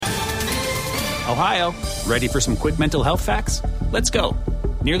Ohio, ready for some quick mental health facts? Let's go.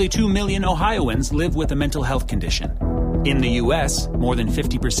 Nearly 2 million Ohioans live with a mental health condition. In the U.S., more than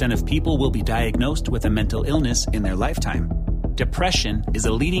 50% of people will be diagnosed with a mental illness in their lifetime. Depression is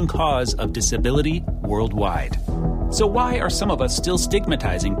a leading cause of disability worldwide. So why are some of us still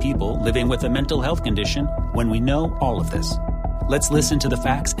stigmatizing people living with a mental health condition when we know all of this? Let's listen to the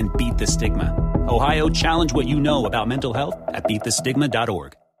facts and beat the stigma. Ohio, challenge what you know about mental health at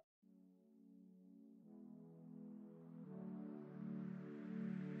beatthestigma.org.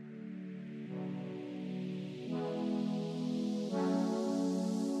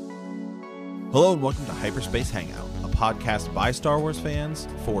 Hello and welcome to Hyperspace Hangout, a podcast by Star Wars fans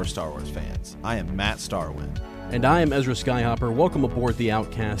for Star Wars fans. I am Matt Starwind. And I am Ezra Skyhopper. Welcome aboard The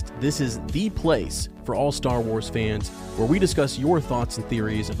Outcast. This is the place for all Star Wars fans, where we discuss your thoughts and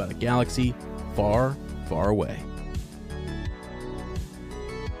theories about a galaxy far, far away.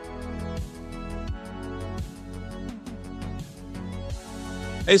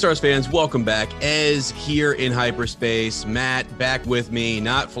 Hey Star Wars fans, welcome back. Ez here in hyperspace. Matt back with me,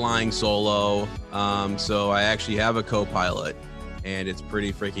 not flying solo. So I actually have a co-pilot, and it's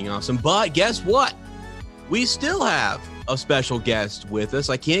pretty freaking awesome. But guess what? We still have a special guest with us.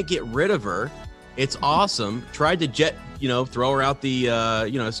 I can't get rid of her. It's awesome. Tried to throw her out the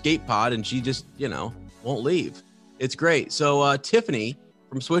escape pod, and she just won't leave. It's great. So Tiffany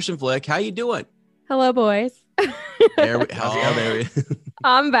from Swish and Flick, how you doing? Hello, boys. There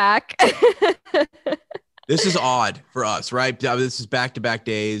I'm back. This is odd for us, right? This is back-to-back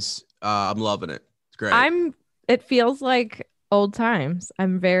days. I'm loving it. It's great. It feels like old times.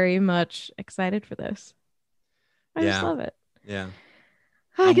 I'm very much excited for this. I just love it. Yeah.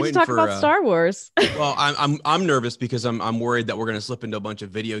 I get to talk about Star Wars. Well, I'm nervous because I'm worried that we're going to slip into a bunch of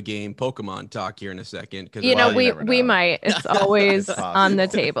video game Pokemon talk here in a second. We might. It's always on the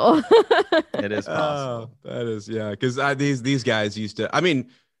table. It is possible. That is, yeah. Because these guys used to. I mean,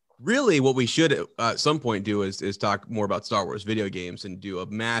 really, what we should at some point do is talk more about Star Wars video games and do a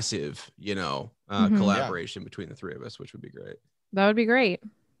massive, collaboration between the three of us, which would be great. That would be great.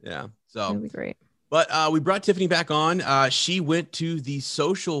 Yeah. So that would be great. But we brought Tiffany back on. She went to the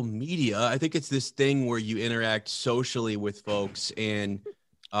social media. I think it's this thing where you interact socially with folks and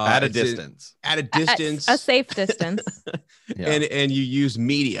at a distance. A safe distance. Yeah. And you use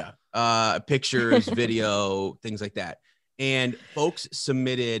media, pictures, video, things like that. And folks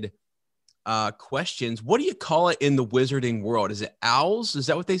submitted questions. What do you call it in the wizarding world? Is it owls? Is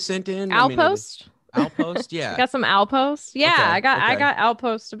that what they sent in? Owlpost? Owlpost, yeah. Got some owlpost? Yeah, okay, I got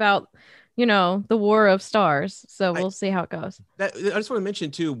owlpost about the War of Stars. So we'll see how it goes. I just want to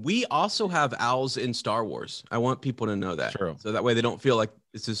mention too, we also have owls in Star Wars. I want people to know that. True. So that way they don't feel like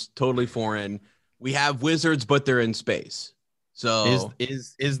this is totally foreign. We have wizards, but they're in space. So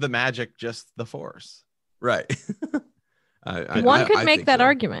is the magic just the Force? Right. One could make that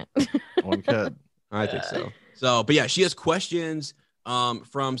argument. One could. I think so. So, but yeah, she has questions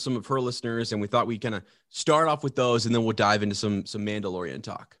from some of her listeners, and we thought we'd kind of start off with those, and then we'll dive into some Mandalorian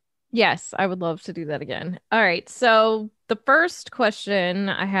talk. Yes, I would love to do that again. All right. So the first question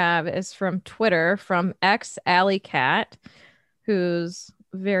I have is from Twitter, from xAlleyCat, who's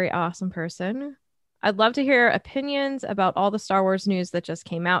a very awesome person. I'd love to hear opinions about all the Star Wars news that just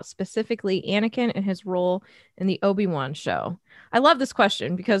came out, specifically Anakin and his role in the Obi-Wan show. I love this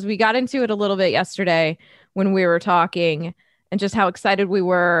question because we got into it a little bit yesterday when we were talking, and just how excited we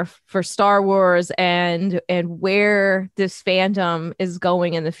were for Star Wars and where this fandom is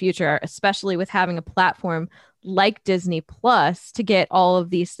going in the future, especially with having a platform like Disney Plus to get all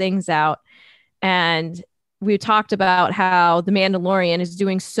of these things out. And we talked about how The Mandalorian is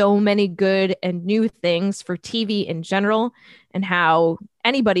doing so many good and new things for TV in general, and how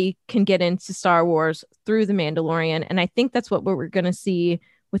anybody can get into Star Wars through The Mandalorian. And I think that's what we're going to see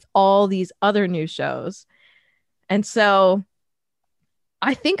with all these other new shows. And so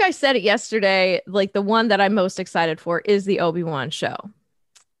I think I said it yesterday, like the one that I'm most excited for is the Obi-Wan show.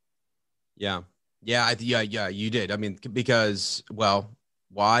 Yeah, you did. I mean, because, well,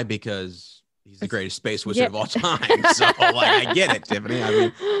 why? Because he's the greatest space wizard of all time. So, I get it, Tiffany. I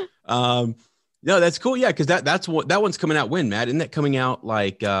mean, no, that's cool. Yeah, because that one's coming out when, Matt? Isn't that coming out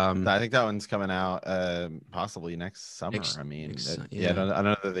I think that one's coming out possibly next summer. I mean, I don't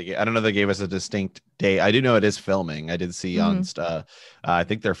know that they gave us a distinct date. I do know it is filming. I did see on I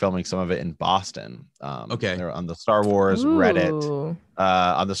think they're filming some of it in Boston. Okay, they're on the Star Wars Reddit.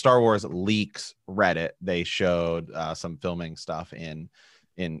 On the Star Wars leaks Reddit, they showed some filming stuff in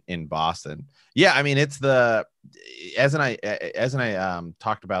Boston. Yeah, I mean, it's as I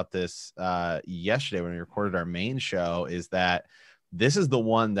talked about this yesterday when we recorded our main show, is that this is the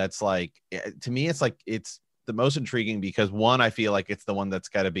one that's like, to me, it's like, it's the most intriguing because one, I feel like it's the one that's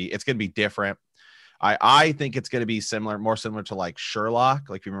got to be, it's going to be different. I think it's going to be more similar to like Sherlock.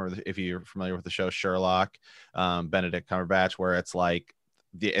 Like, if you're familiar with the show Sherlock, Benedict Cumberbatch, where it's like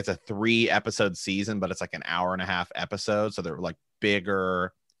it's a 3-episode season, but it's like an hour-and-a-half episode. So they're like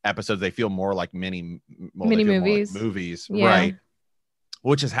bigger episodes. They feel more like mini movies, like movies, yeah. Right?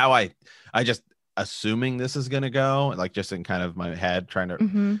 Which is how I just assuming this is going to go, like just in kind of my head, trying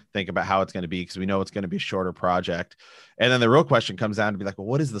to think about how it's going to be, because we know it's going to be a shorter project. And then the real question comes down to be like, well,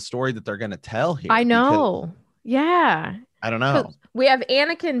 what is the story that they're going to tell here? I know. Yeah. I don't know. We have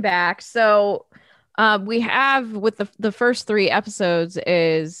Anakin back. So we have with the first 3 episodes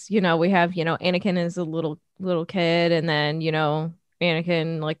is, we have, Anakin is a little kid, and then,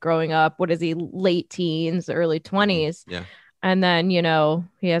 Anakin like growing up, what is he, late teens, early 20s. Yeah. And then,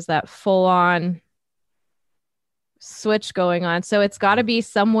 he has that full on switch going on. So it's got to be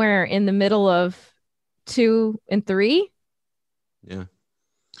somewhere in the middle of 2 and 3. Yeah.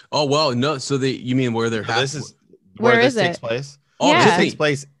 Oh, well, no. So you mean where they're, this is where this takes place? Oh, yeah. This takes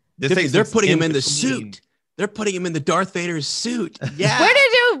place. They're putting him in the suit. They're putting him in the Darth Vader's suit. Yeah. Where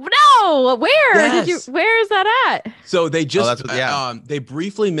did you? No. Where did you? Where is that at? So they just they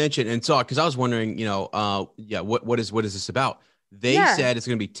briefly mentioned and saw, because I was wondering, what is this about? They said it's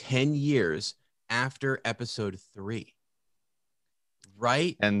going to be 10 years after episode 3.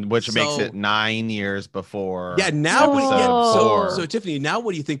 Right. And which makes it 9 years before. Yeah. Now, so Tiffany, now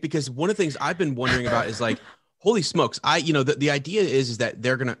what do you think? Because one of the things I've been wondering about is like, holy smokes. The idea is that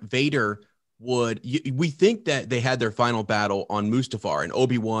Vader we think that they had their final battle on Mustafar and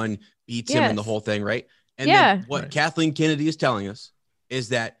Obi-Wan beats him in the whole thing, right? And then what Kathleen Kennedy is telling us is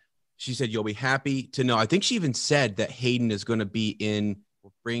that she said, you'll be happy to know. I think she even said that Hayden is going to be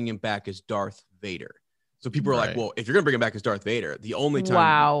bringing him back as Darth Vader. So people are like, well, if you're going to bring him back as Darth Vader, the only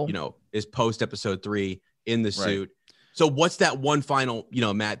time, is post episode 3 in the suit. So what's that one final,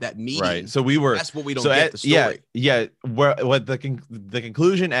 Matt, that meeting? Right. So that's what we don't get the story. Yeah. What the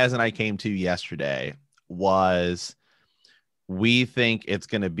conclusion as I came to yesterday was, we think it's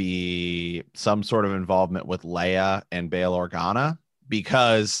going to be some sort of involvement with Leia and Bail Organa,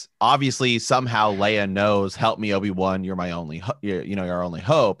 because obviously somehow Leia knows, help me, Obi-Wan, you're my only, your only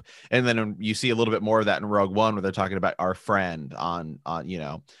hope. And then you see a little bit more of that in Rogue One, where they're talking about our friend on.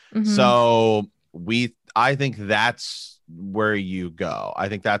 So I think that's where you go. I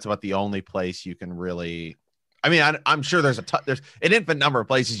think that's about the only place you can really. I mean, I'm sure there's an infinite number of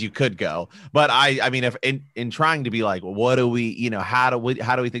places you could go, but I mean, if in trying to be like, what do we, how do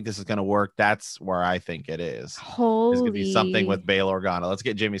we think this is going to work? That's where I think it is. It's going to be something with Bail Organa. Let's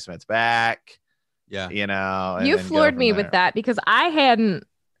get Jimmy Smits back. Yeah, you floored me with that, because I hadn't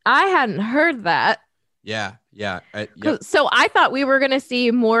heard that. Yeah. So I thought we were going to see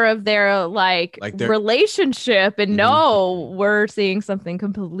more of their their relationship, and no, we're seeing something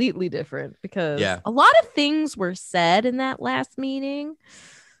completely different, because a lot of things were said in that last meeting.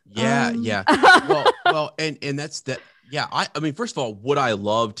 Yeah. Well, and that's that. Yeah. I mean, first of all, would I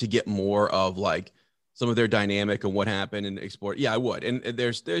love to get more of like some of their dynamic and what happened and explore? Yeah, I would. And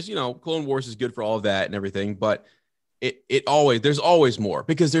there's Clone Wars is good for all of that and everything, but there's always more,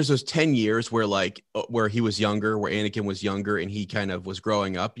 because there's those 10 years where he was younger, where Anakin was younger and he kind of was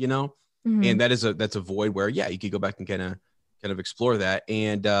growing up, and that's a void where, you could go back and kind of explore that.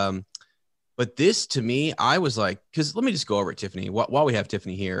 And, but this, to me, I was like, cause let me just go over it, Tiffany, while we have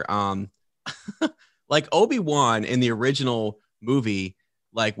Tiffany here. Like Obi-Wan in the original movie,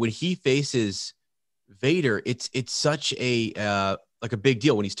 like when he faces Vader, it's such a big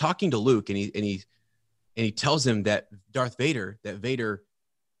deal when he's talking to Luke and he tells him that Vader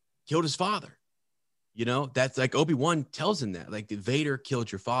killed his father. That's like Obi-Wan tells him that, like, Vader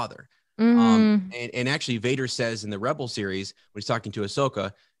killed your father. And actually Vader says in the Rebel series, when he's talking to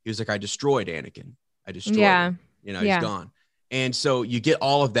Ahsoka, he was like, I destroyed Anakin. I destroyed him. He's gone. And so you get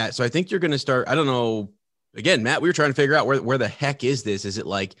all of that. So I think you're going to start, I don't know, again, Matt, we were trying to figure out where the heck is this? Is it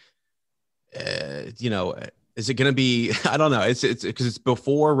like, is it going to be, I don't know. It's because it's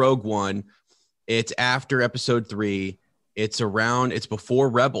before Rogue One. It's after episode 3. It's before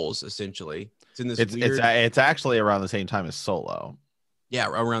Rebels, essentially. It's in this it's actually around the same time as Solo. Yeah,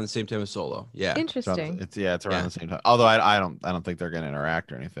 around the same time as Solo. Yeah. Interesting. It's around the same time. Although I don't think they're going to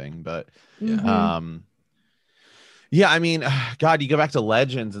interact or anything, but I mean, God, you go back to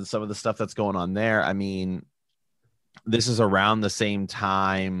Legends and some of the stuff that's going on there. I mean, this is around the same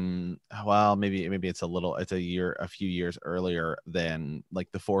time. Well, maybe it's a few years earlier than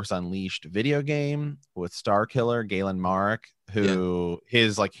like the Force Unleashed video game with Star Killer Galen Marek, who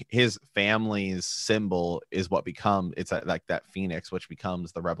his family's symbol is what it's like that Phoenix, which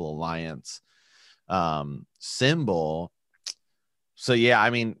becomes the Rebel Alliance symbol. So yeah, I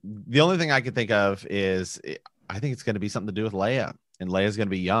mean, the only thing I can think of is I think it's going to be something to do with Leia, and Leia's going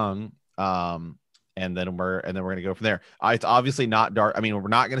to be young. And then we're going to go from there. It's obviously not Darth. I mean, we're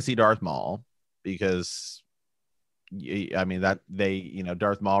not going to see Darth Maul because, I mean, that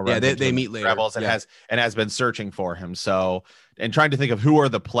Darth Maul. Yeah, they meet later. Rebels and has been searching for him. So, and trying to think of who are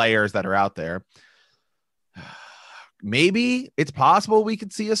the players that are out there. Maybe it's possible we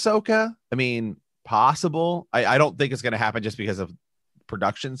could see Ahsoka. I mean, possible. I don't think it's going to happen just because of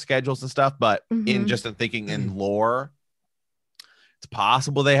production schedules and stuff. But in thinking in lore, it's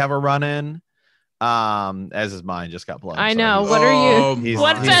possible they have a run in. As his mind just got blown. I know. What are you?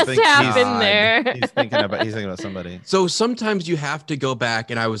 What just happened there? He's thinking about somebody. So sometimes you have to go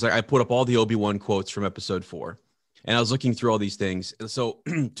back, and I put up all the Obi-Wan quotes from episode 4, and I was looking through all these things. So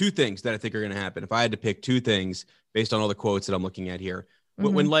 2 things that I think are going to happen. If I had to pick 2 things based on all the quotes that I'm looking at here.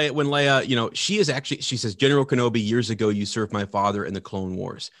 When Leia, she says, General Kenobi, years ago, you served my father in the Clone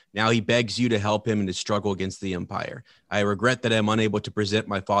Wars. Now he begs you to help him in his struggle against the Empire. I regret that I'm unable to present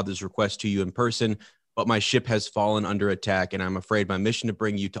my father's request to you in person, but my ship has fallen under attack, and I'm afraid my mission to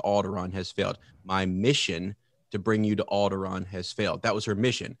bring you to Alderaan has failed. My mission to bring you to Alderaan has failed. That was her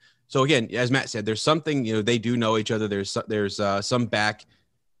mission. So again, as Matt said, there's something, they do know each other. There's some back,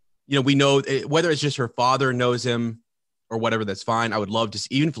 we know whether it's just her father knows him or whatever, that's fine. I would love to see,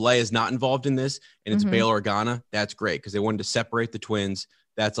 even if Leia is not involved in this and it's Bail Organa, that's great because they wanted to separate the twins.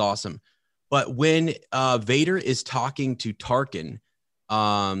 That's awesome. But when Vader is talking to Tarkin,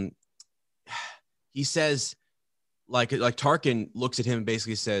 he says, like Tarkin looks at him and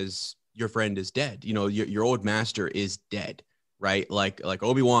basically says, your friend is dead. Your old master is dead, right? Like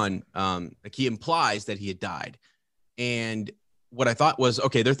Obi-Wan, like he implies that he had died. And what I thought was,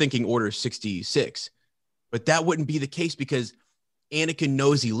 okay, they're thinking Order 66. But that wouldn't be the case because Anakin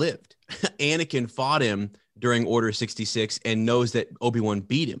knows he lived. Anakin fought him during Order 66 and knows that Obi-Wan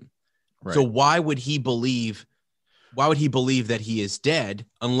beat him. Right. So why would he believe that he is dead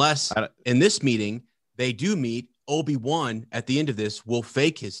unless in this meeting they do meet? Obi-Wan at the end of this will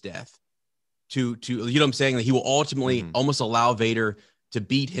fake his death to what I'm saying? That he will ultimately almost allow Vader to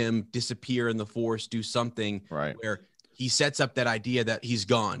beat him, disappear in the Force, do something where he sets up that idea that he's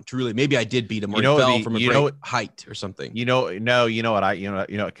gone. Truly, maybe I did beat him, or he fell from a great height or something. It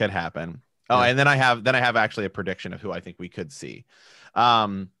could happen. Oh, yeah. And then I have actually a prediction of who I think we could see.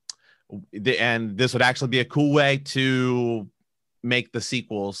 And this would actually be a cool way to make the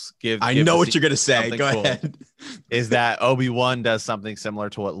sequels I know what you're gonna say. Go ahead. Is that Obi-Wan does something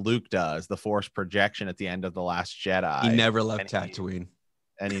similar to what Luke does, the Force projection at the end of The Last Jedi. He never left Tatooine.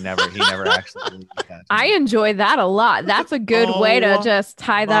 And he never actually. I enjoy that a lot. That's a good way to just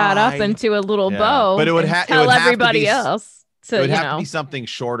tie that up into a little bow. But it would tell everybody else. It would have to be something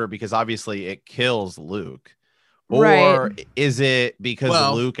shorter because obviously it kills Luke. Or right. Is it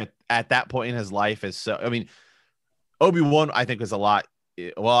because Luke at that point in his life is so? I mean, Obi-Wan I think is a lot.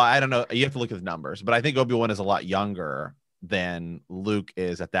 Well, I don't know. You have to look at the numbers, but I think Obi-Wan is a lot younger than Luke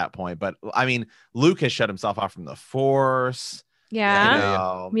is at that point. But I mean, Luke has shut himself off from the Force.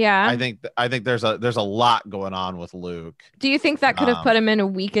 Yeah. I think there's a lot going on with Luke. Do you think that could have put him in a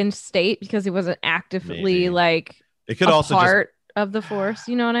weakened state because he wasn't actively it could also part of the Force?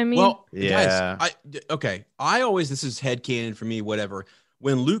 You know what I mean? Well, yeah. Guys, this is headcanon for me, whatever.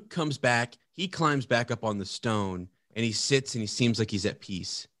 When Luke comes back, he climbs back up on the stone and he sits and he seems like he's at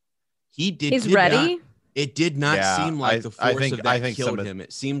peace. He's ready. It did not seem like the Force of that killed him.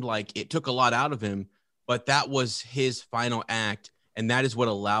 It seemed like it took a lot out of him. But that was his final act, and that is what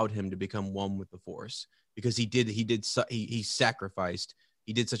allowed him to become one with the Force because he sacrificed.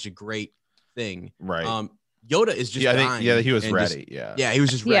 He did such a great thing. Right. Yoda is just dying. He was ready. He was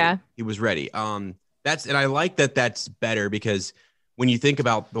just ready. Yeah. He was ready. And I like that. That's better because when you think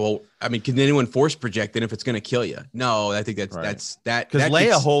about can anyone Force project then if it's going to kill you? No, I think that's because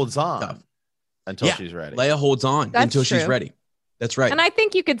Leia holds on until she's ready. Leia holds on until she's ready. That's right. And I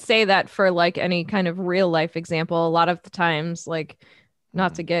think you could say that for like any kind of real life example. A lot of the times, like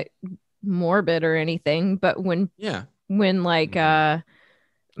not to get morbid or anything, but when like my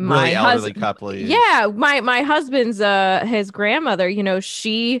husband, my husband's his grandmother,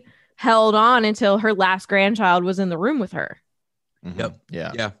 she held on until her last grandchild was in the room with her. Yep.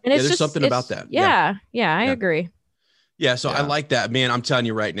 Yeah. And there's something about that. Yeah. I agree. Yeah. So I like that, man. I'm telling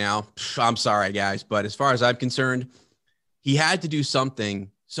you right now, I'm sorry guys, but as far as I'm concerned, he had to do something.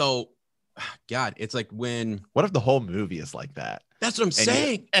 So, God, it's like what if the whole movie is like that? That's what I'm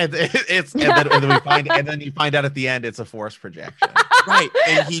saying. And then you find out at the end it's a force projection. Right.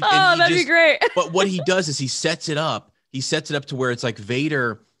 That'd be great. But what he does is he sets it up to where it's like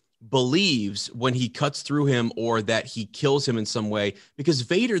Vader believes when he cuts through him or that he kills him in some way, because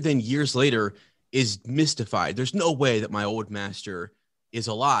Vader then years later is mystified. There's no way that my old master is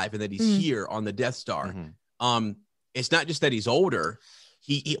alive and that he's here on the Death Star. It's not just that he's older.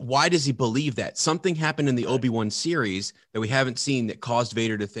 Why does he believe that? Something happened in the Obi-Wan series that we haven't seen that caused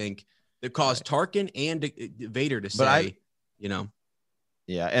Vader to think, that caused Tarkin and Vader to say,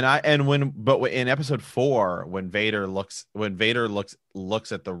 Yeah, but in episode 4, when Vader looks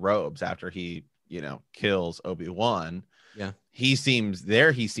at the robes after he, kills Obi-Wan, he seems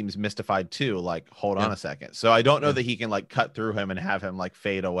mystified too. Like, hold on a second. So I don't know that he can like cut through him and have him like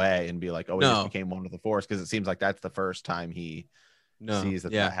fade away and be like, oh, he just became one with the Force, because it seems like that's the first time he sees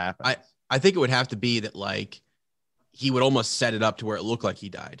that happens. I think it would have to be that like he would almost set it up to where it looked like he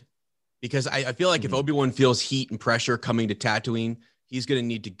died, because I feel like if Obi-Wan feels heat and pressure coming to Tatooine, he's going to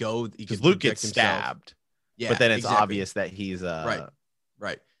need to go. Because Luke gets stabbed. Yeah, but then it's obvious that he's right.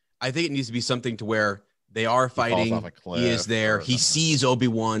 I think it needs to be something to where they are fighting. He is there. He sees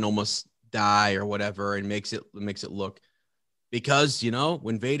Obi-Wan almost die or whatever, and makes it look, because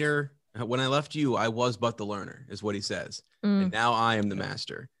when I left you, I was but the learner, is what he says, and now I am the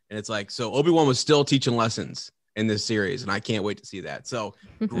master. And it's like, so Obi-Wan was still teaching lessons in this series, and I can't wait to see that. So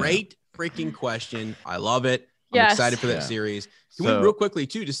great freaking question. I love it. I'm excited for that series. Can we real quickly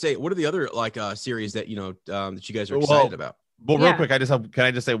too just say, what are the other like series that that you guys are excited about? Well, real quick, can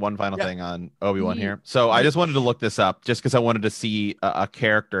I just say one final thing on Obi-Wan here? So I just wanted to look this up just because I wanted to see a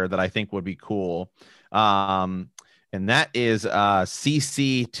character that I think would be cool. And that is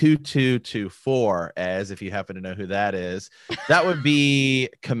CC2224, as if you happen to know who that is. That would be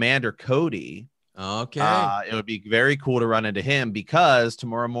Commander Cody. Okay. It would be very cool to run into him, because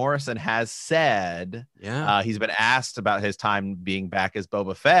Tamora Morrison has said, he's been asked about his time being back as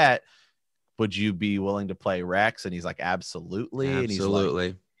Boba Fett. Would you be willing to play Rex? And he's like, absolutely. And he's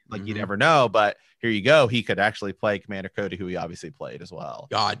like you never know, but here you go. He could actually play Commander Cody, who he obviously played as well.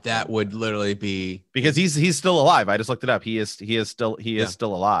 God, that would literally be, because he's still alive. I just looked it up. He is still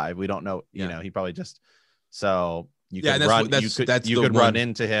alive. We don't know, he probably just, so you could run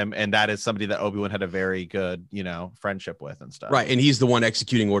into him, and that is somebody that Obi-Wan had a very good, friendship with and stuff. Right. And he's the one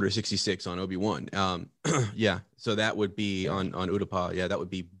executing Order 66 on Obi-Wan. So that would be on Utapau. Yeah, that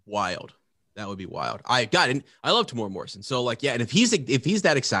would be wild. That would be wild. I love Tamora Morrison. So like, and if he's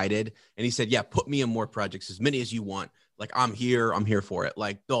that excited and he said, put me in more projects, as many as you want. Like, I'm here for it.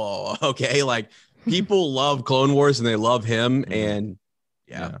 Like, oh, okay. Like, people love Clone Wars and they love him. And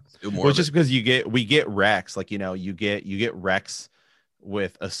well, just because we get Rex, like, you get Rex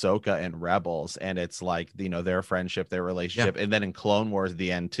with Ahsoka and Rebels, and it's like, their friendship, their relationship. And then in Clone Wars at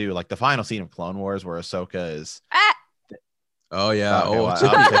the end too, like the final scene of Clone Wars where Ahsoka is Oh yeah.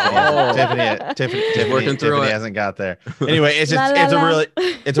 Tiffany working through Tiffany hasn't got there. Anyway, it's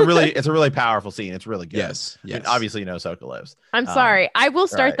a really powerful scene. It's really good. Yes. I mean, obviously, Ahsoka lives. I'm sorry. I will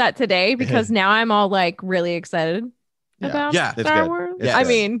start that today, because now I'm all like really excited about Star Wars. I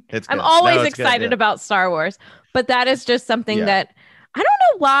mean, I'm always excited about Star Wars, but that is just something that I don't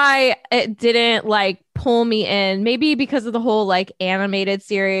know why it didn't like pull me in. Maybe because of the whole like animated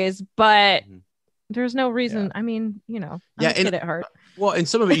series, but there's no reason. I mean, I'm a kid at heart. Well, and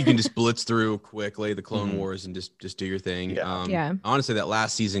some of it you can just blitz through quickly, the Clone Wars, and just do your thing. Honestly, that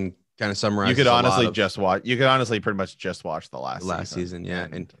last season kind of summarizes. You could honestly pretty much just watch the last season. Yeah,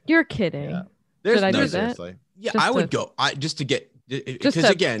 and you're kidding. Yeah. Should I do that? Yeah, I would go. Just to get. Because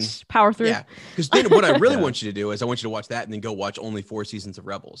again, power through. Yeah, because then what I really want you to do is I want you to watch that and then go watch only 4 seasons of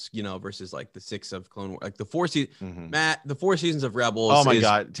Rebels, versus like the 6 of Clone Wars. Like the 4 seasons, Matt, the 4 seasons of Rebels. Oh my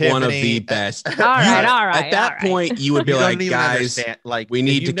God, Tiffany, one of the best. All right. At that point, you would be like, guys, like we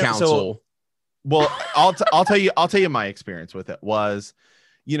need to counsel. Well, I'll tell you my experience with it was,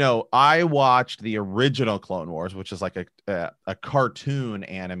 I watched the original Clone Wars, which is like a cartoon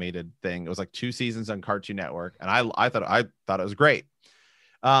animated thing. It was like 2 seasons on Cartoon Network, and I thought it was great.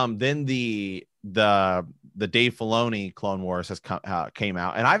 Then the Dave Filoni Clone Wars has came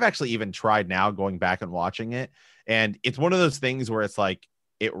out, and I've actually even tried now going back and watching it, and it's one of those things where it's like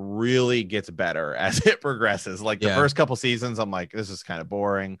it really gets better as it progresses. Like the first couple seasons, I'm like, this is kind of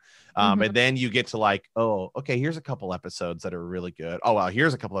boring. And then you get to like, oh, okay, here's a couple episodes that are really good. Oh, wow,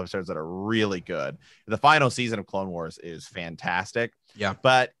 here's a couple episodes that are really good. The final season of Clone Wars is fantastic. Yeah.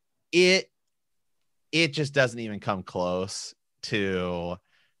 But it just doesn't even come close to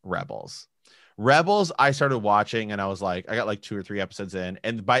Rebels. Rebels, I started watching and I was like, I got like 2 or 3 episodes in,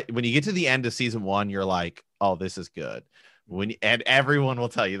 and when you get to the end of season 1, you're like, oh, this is good. And everyone will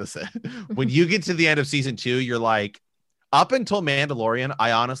tell you this. When you get to the end of season 2, you're like, up until Mandalorian,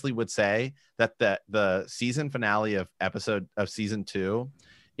 I honestly would say that the season finale of season 2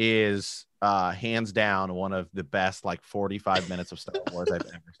 is hands down one of the best, like 45 minutes of Star Wars I've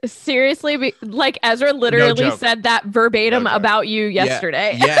ever seen. Seriously, like Ezra literally said that verbatim about you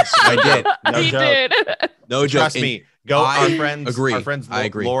yesterday. Yeah. Yes, I did. He did. No joke. Trust me. Go. Our friends, I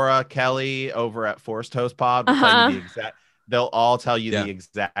agree. Laura, Kelly over at Forced Toast Pod will tell you the exact. They'll all tell you the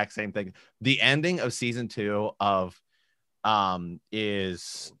exact same thing. The ending of season 2 of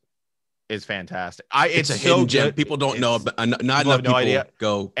is fantastic. It's a hidden gem. People don't know about, not enough people idea.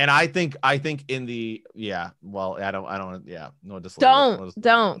 Go. And I think in the well, I don't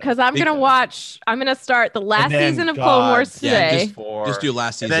don't because I'm gonna start the last season of Clone Wars today. Just do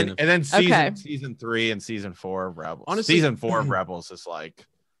last season and then season 3 and season 4 of Rebels. Honestly, season 4 of Rebels is like,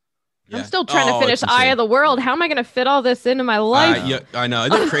 I'm still trying to finish Eye of the World. How am I going to fit all this into my life? I know.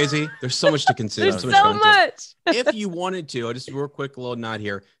 Isn't that crazy? There's so much to consider. There's so much. If you wanted to, just real quick, a little nod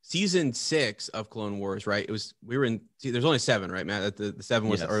here. Season 6 of Clone Wars, right? There's only 7, right, Matt? The 7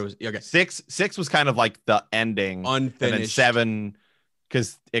 was, or it was okay. 6 was kind of like the ending, unfinished. And then 7,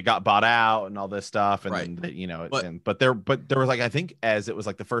 because it got bought out and all this stuff, and then, but there was like, I think as it was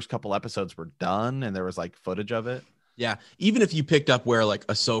like the first couple episodes were done, and there was like footage of it. Yeah, even if you picked up where like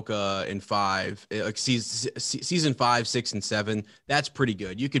Ahsoka in 5, like season 5, 6, and 7, that's pretty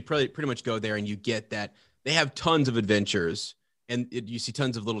good. You could pretty much go there and you get that they have tons of adventures and you see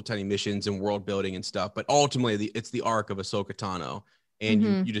tons of little tiny missions and world building and stuff. But ultimately, it's the arc of Ahsoka Tano,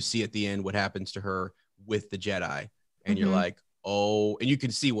 and you just see at the end what happens to her with the Jedi, and you're like, oh, and you can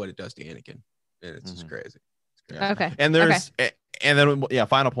see what it does to Anakin, and it's just crazy. It's crazy. Okay, and then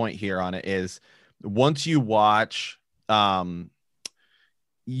final point here on it is once you watch. Once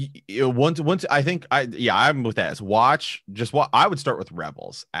I think I'm with that. I would start with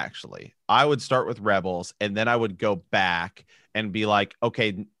Rebels. Actually, I would start with Rebels, and then I would go back and be like,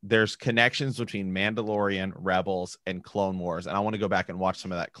 okay, there's connections between Mandalorian, Rebels, and Clone Wars, and I want to go back and watch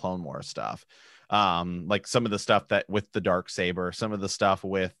some of that Clone Wars stuff. Like some of the stuff that with the Darksaber, some of the stuff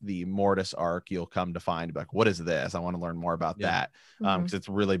with the Mortis arc, you'll come to find like, what is this? I want to learn more about that. Because it's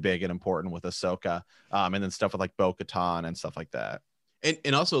really big and important with Ahsoka. And then stuff with like Bo-Katan and stuff like that.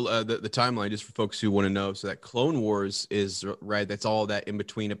 And also the timeline, just for folks who want to know. So that Clone Wars is right. That's all that in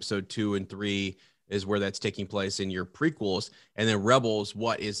between episode 2 and 3 is where that's taking place in your prequels. And then Rebels,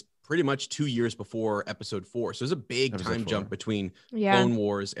 what is pretty much 2 years before episode 4. So there's a big time jump between Clone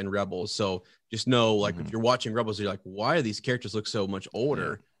Wars and Rebels. So just know, like, if you're watching Rebels, you're like, why do these characters look so much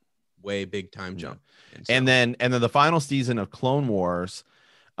older? Way big time jump. And then the final season of Clone Wars,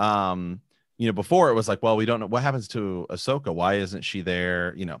 before it was like, well, we don't know what happens to Ahsoka. Why isn't she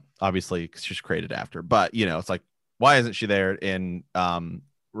there? Obviously because she's created after, but it's like, why isn't she there in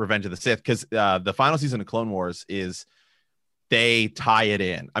Revenge of the Sith? Because the final season of Clone Wars is they tie it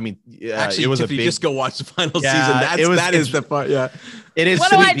in. I mean, actually, it was just go watch the final season. That is the part. Yeah, it is.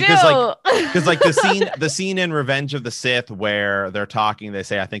 What do I do? Because like the scene in Revenge of the Sith where they're talking, they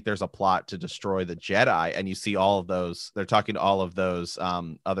say, I think there's a plot to destroy the Jedi, and you see all of those. They're talking to all of those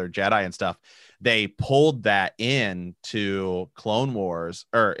other Jedi and stuff. They pulled that into Clone Wars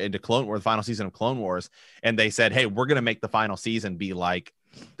the final season of Clone Wars, and they said, hey, we're gonna make the final season be like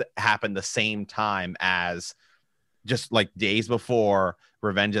happen the same time as. Just like days before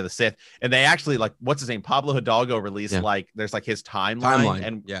Revenge of the Sith, and they actually like what's his name, Pablo Hidalgo released like there's like his timeline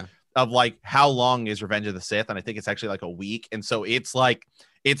and of like how long is Revenge of the Sith, and I think it's actually like a week, and so it's like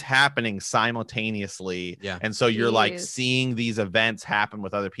it's happening simultaneously, and so you're like seeing these events happen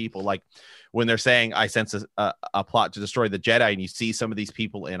with other people, like when they're saying I sense a plot to destroy the Jedi, and you see some of these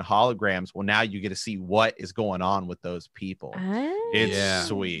people in holograms. Well, now you get to see what is going on with those people. It's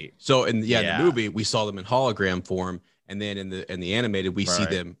sweet. So in the movie, we saw them in hologram form, and then in the animated, we see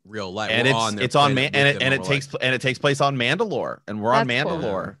them real life. And it takes place on Mandalore, and we're on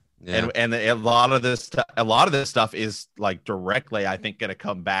Mandalore. Cool. Yeah. And a lot of this stuff is like directly, I think, going to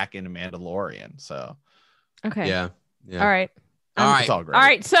come back into Mandalorian. So, okay, yeah. All right. It's all great. All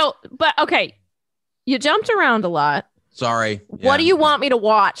right. So, but okay, you jumped around a lot. Sorry. What do you want me to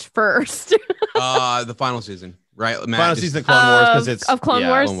watch first? The final season, right? Matt, final season of Clone Wars because it's of Clone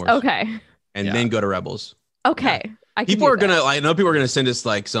Wars. Okay. And then go to Rebels. Okay. People are gonna. I know people are gonna send us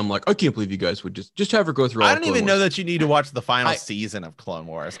like some like, I can't believe you guys would just have her go through. I don't even know that you need to watch the final season of Clone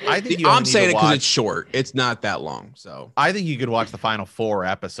Wars. I think I'm saying it because it's short. It's not that long. So I think you could watch the final 4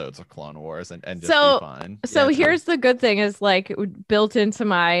 episodes of Clone Wars and just be fine. So here's the good thing is like built into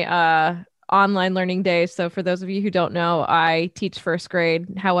my online learning days. So for those of you who don't know, I teach first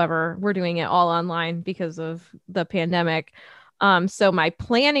grade. However, we're doing it all online because of the pandemic. So my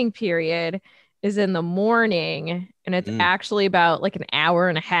planning period is in the morning, and it's actually about like an hour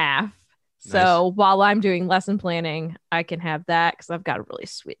and a half. So while I'm doing lesson planning, I can have that because I've got a really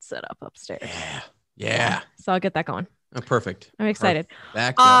sweet setup upstairs. Yeah. So I'll get that going. Oh, perfect. I'm excited.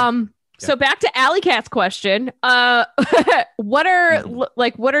 Perfect. So back to Alley Cat's question. What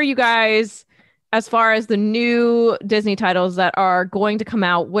are you guys, as far as the new Disney titles that are going to come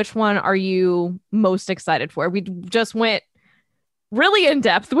out, which one are you most excited for? We just went really in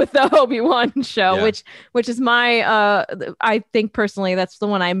depth with the Obi-Wan show, which is my I think personally that's the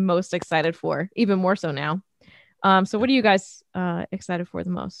one I'm most excited for, even more so now. So what are you guys excited for the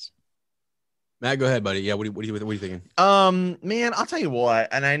most? Matt, go ahead, buddy. Yeah, what are you thinking? Man, I'll tell you what,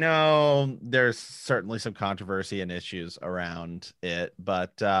 and I know there's certainly some controversy and issues around it,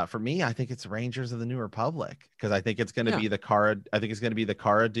 but for me, I think it's Rangers of the New Republic, because I think it's going to be the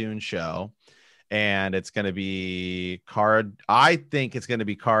Cara Dune show. And it's going to be I think it's going to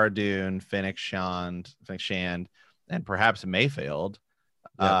be Cara Dune, Fennec Shand, and perhaps Mayfield.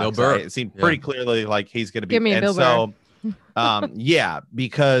 Bill Burr. It seemed pretty clearly like he's going to be. Give me Bill Burr.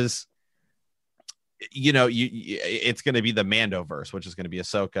 Because it's going to be the Mandoverse, which is going to be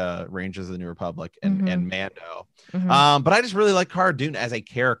Ahsoka, Rangers of the New Republic, and Mando. But I just really like Cara Dune as a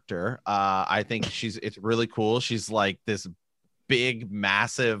character. I think it's really cool. She's like this big,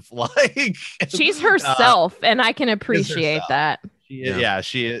 massive, like she's herself, and I can appreciate that.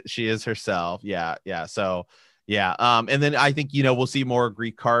 She is herself. So and then I think we'll see more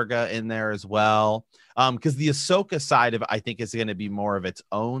Greek Karga in there as well, because the Ahsoka side of it, I think, is going to be more of its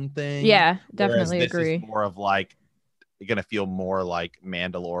own thing. Definitely agree. Is more of like going to feel more like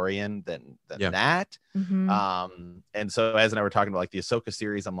Mandalorian than that. And so as I were talking about like the Ahsoka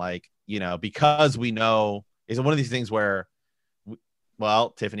series, I'm like, because we know it's one of these things where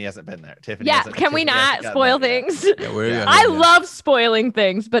Tiffany hasn't been there. Can we not spoil things? I love spoiling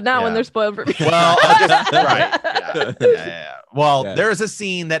things, but not when they're spoiled for me. Well, Well, there's a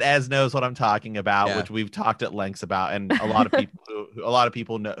scene that Ez knows what I'm talking about, which we've talked at lengths about, and a lot of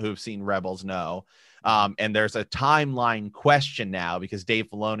people know, who've seen Rebels know. And there's a timeline question now because Dave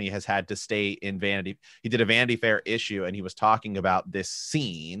Filoni has had to stay in Vanity. He did a Vanity Fair issue, and he was talking about this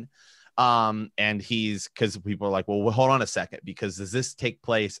scene. And because people are like, well, hold on a second, because does this take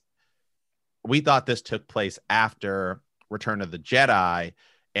place? We thought this took place after Return of the Jedi.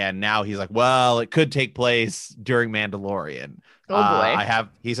 And now he's like, well, it could take place during Mandalorian. Oh boy.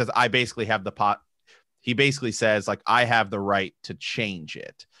 He says, I basically have the pot. He basically says, like, I have the right to change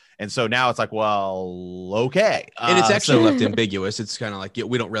it. And so now it's like, well, okay. And it's actually left ambiguous. It's kind of like,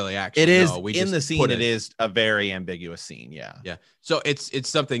 we don't really actually know. In the scene, it is a very ambiguous scene. Yeah. So it's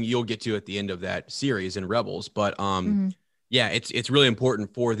something you'll get to at the end of that series in Rebels. But it's really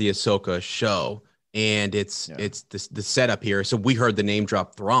important for the Ahsoka show. And it's the setup here. So we heard the name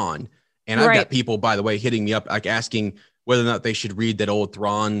drop Thrawn. And I've got people, by the way, hitting me up, like asking whether or not they should read that old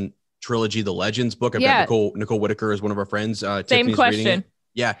Thrawn trilogy, the Legends book. I've got Nicole Whitaker is one of our friends. Same Tiffany's question. Reading it.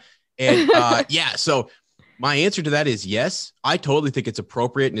 Yeah. And so my answer to that is yes. I totally think it's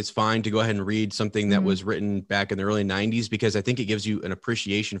appropriate and it's fine to go ahead and read something that was written back in the early 90s, because I think it gives you an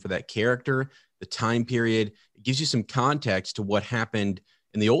appreciation for that character, the time period. It gives you some context to what happened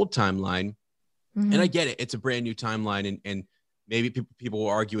in the old timeline. And I get it. It's a brand new timeline. And maybe people will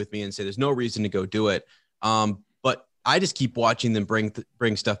argue with me and say there's no reason to go do it. But I just keep watching them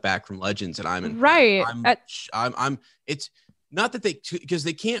bring stuff back from Legends, and it's not that because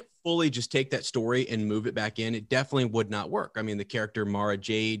they can't fully just take that story and move it back in. It definitely would not work. I mean, the character Mara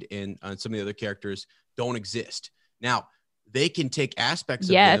Jade and some of the other characters don't exist. Now, they can take aspects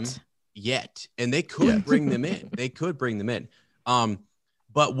of them and they could bring them in. They could bring them in.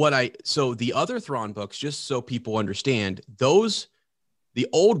 But the other Thrawn books, just so people understand, the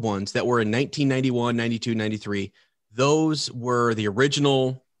old ones that were in 1991, 92, 93, those were the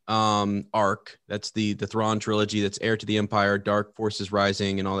original arc. That's the Thrawn trilogy. That's Heir to the Empire, Dark Forces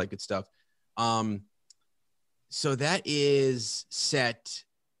Rising, and all that good stuff. So that is set.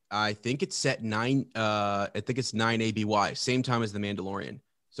 I think it's set 9. I think it's 9 ABY, same time as The Mandalorian.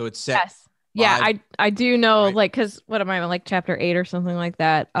 So it's set. Yes. Yeah, I do know, like, because what am I, like chapter 8 or something like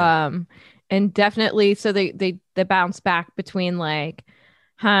that? Yeah. And definitely, so they bounce back between like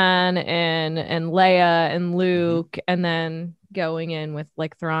Han and Leia and Luke, and then going in with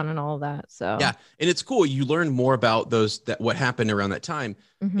like Thrawn and all of that. So yeah, and it's cool. You learn more about what happened around that time,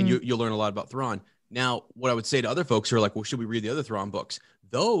 and you'll learn a lot about Thrawn. Now, what I would say to other folks who are like, well, should we read the other Thrawn books?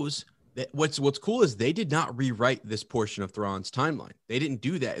 Those what's cool is they did not rewrite this portion of Thrawn's timeline. They didn't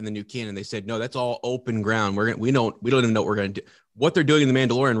do that in the new canon. They said, no, that's all open ground. We don't even know what we're going to do. What they're doing in The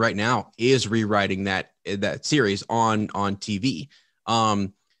Mandalorian right now is rewriting that series on TV.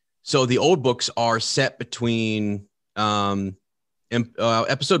 So the old books are set between episode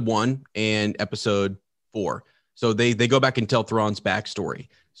 1 and episode 4. So they go back and tell Thrawn's backstory.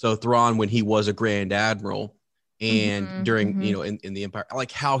 So Thrawn, when he was a Grand Admiral, and during, in the Empire,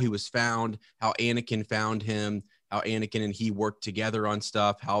 like how he was found, how Anakin found him, how Anakin and he worked together on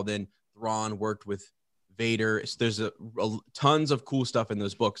stuff, how then Thrawn worked with Vader. So there's tons of cool stuff in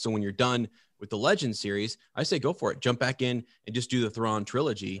those books. So when you're done with the Legends series, I say go for it. Jump back in and just do the Thrawn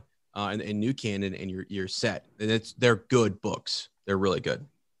trilogy and new canon, and you're set. And they're good books. They're really good.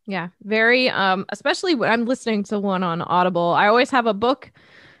 Yeah, very. Especially when I'm listening to one on Audible, I always have a book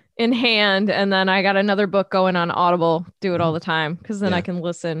in hand, and then I got another book going on Audible. Do it all the time because then I can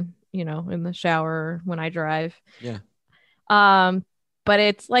listen, in the shower when I drive. Yeah. But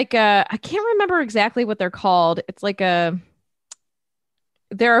it's like I can't remember exactly what they're called. It's like there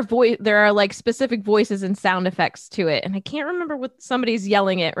are like specific voices and sound effects to it, and I can't remember what somebody's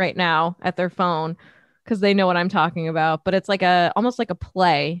yelling it right now at their phone because they know what I'm talking about. But it's like almost like a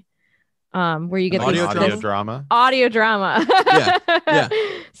play. Where you get audio drama. Yeah.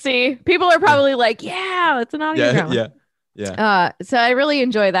 See, people are probably like, yeah, it's an audio drama. Yeah. So I really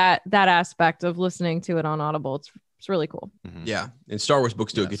enjoy that aspect of listening to it on Audible. It's really cool. Mm-hmm. Yeah. And Star Wars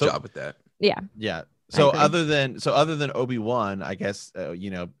books do a good job with that. Yeah. Yeah. So other than Obi-Wan, I guess,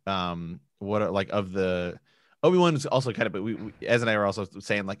 what are like of the Obi-Wan is also kind of, but we Ez and I were also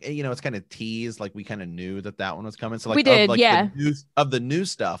saying like, hey, it's kind of teased, like we kind of knew that one was coming. So like, we did, the new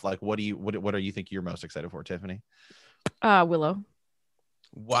stuff, like what are you think you're most excited for, Tiffany? Willow.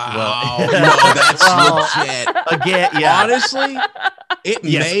 Wow, no, that's legit. Again, yeah. Honestly, it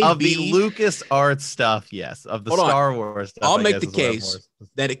may of be the Lucas Arts stuff. Yes, of the Star Wars stuff. I'll make the case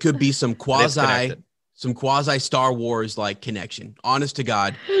that it could be some quasi Star Wars like connection. Honest to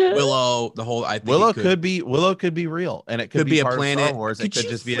God, Willow, the whole Willow could be real, and it could be a part planet. Of Star Wars. It could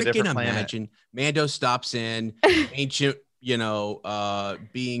just be a different planet. Imagine Mando stops in, ancient,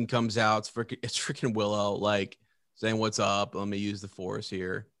 being comes out. It's freaking Willow, like saying, "What's up? Let me use the Force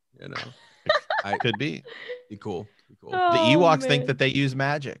here." It could be. Be cool. Oh, the Ewoks think that they use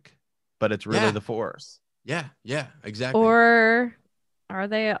magic, but it's really the Force. Yeah, exactly. Or are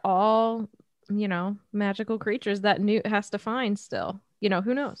they all, magical creatures that Newt has to find still?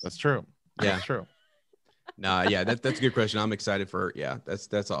 Who knows? That's true. Yeah, that's true. Nah, that's a good question. I'm excited for. Yeah,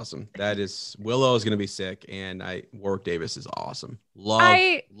 that's awesome. That is Willow is gonna be sick, and Warwick Davis is awesome.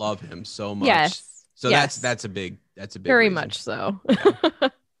 Love him so much. Yes. So that's a big very reason. much so. Yeah.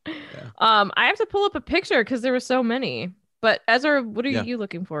 I have to pull up a picture because there were so many. But Ezra, what are you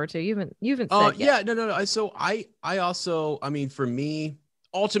looking forward to? You haven't said yet. No. So I also, for me,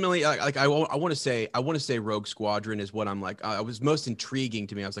 ultimately, like I want to say Rogue Squadron is what I'm like. I was most intriguing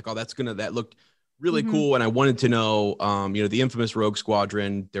to me. I was like, oh, that looked really cool, and I wanted to know, the infamous Rogue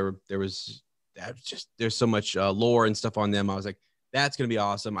Squadron. There's so much lore and stuff on them. I was like, that's gonna be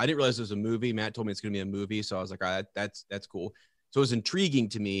awesome. I didn't realize it was a movie. Matt told me it's gonna be a movie, so I was like, all right, that's cool. So it was intriguing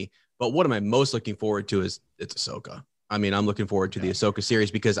to me. But what am I most looking forward to is it's Ahsoka. I'm looking forward to the Ahsoka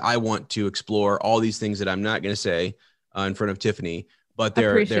series because I want to explore all these things that I'm not going to say in front of Tiffany, but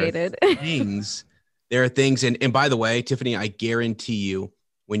there are things. There are things. And by the way, Tiffany, I guarantee you,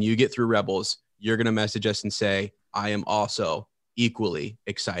 when you get through Rebels, you're going to message us and say, I am also equally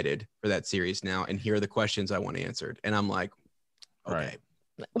excited for that series now. And here are the questions I want answered. And I'm like, okay. Right.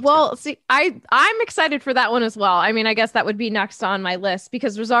 Well, see, I'm excited for that one as well. I guess that would be next on my list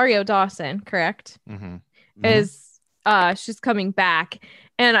because Rosario Dawson, correct? Mm-hmm. Is she's coming back.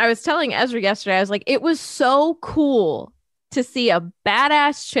 And I was telling Ezra yesterday, I was like, it was so cool to see a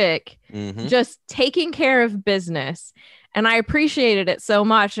badass chick just taking care of business. And I appreciated it so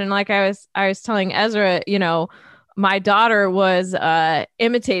much. And like I was telling Ezra, my daughter was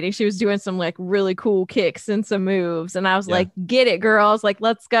imitating. She was doing some like really cool kicks and some moves. And I was like, get it, girls. Like,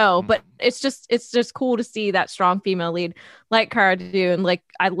 let's go. But it's just cool to see that strong female lead like Cara do. And like,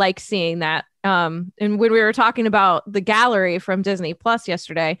 I like seeing that. And when we were talking about the gallery from Disney Plus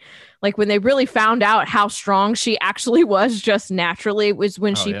yesterday, like when they really found out how strong she actually was just naturally was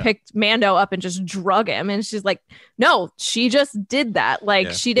when she picked Mando up and just drug him. And she's like, no, she just did that. Like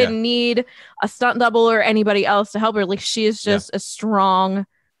she didn't need a stunt double or anybody else to help her. Like she is just a strong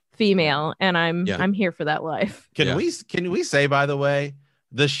female. And I'm here for that life. Can we say, by the way,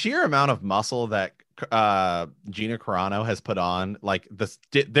 the sheer amount of muscle that Gina Carano has put on, like this,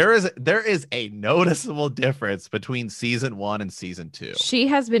 there is a noticeable difference between season 1 and season 2. She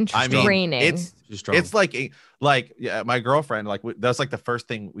has been training. It's like yeah, my girlfriend, like that's like the first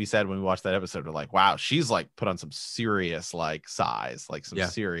thing we said when we watched that episode. We're like, wow, she's like put on some serious like size, like some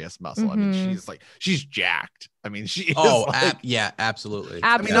serious muscle. I mean, she's jacked. I mean, she yeah, absolutely.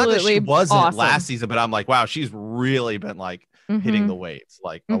 I mean, not that she wasn't last season, but I'm like, wow, she's really been like hitting the weights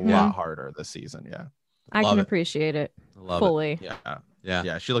like a lot harder this season. Yeah, I can appreciate it fully.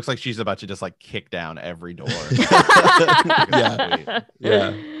 Yeah. She looks like she's about to just like kick down every door.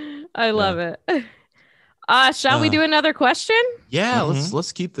 Yeah. I love it. Shall we do another question? Yeah,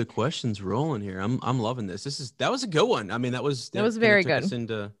 let's keep the questions rolling here. I'm loving this. That was a good one. I mean, that was very good. Us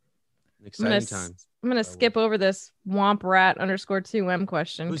into an exciting time. I'm gonna skip over this WompRat_2M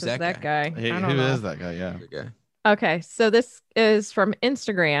question because that guy. Who is that guy? Yeah. Okay, so this is from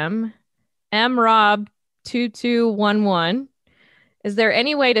Instagram, mrob2211. Is there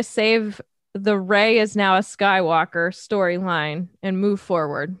any way to save the Rey is now a Skywalker storyline and move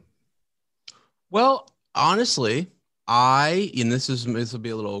forward? Well, honestly, and this will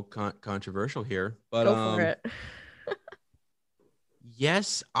be a little controversial here, but go for it.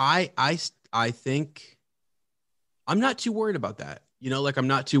 Yes, I think I'm not too worried about that. You know, like I'm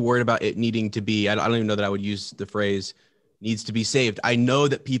not too worried about it needing to be. I don't even know that I would use the phrase "needs to be saved." I know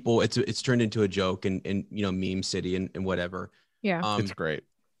that people, it's turned into a joke and you know, meme city and whatever. Yeah, it's great.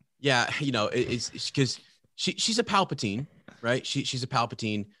 Yeah, you know, it's because she's a Palpatine, right? She's a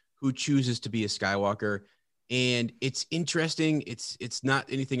Palpatine who chooses to be a Skywalker, and it's interesting. It's not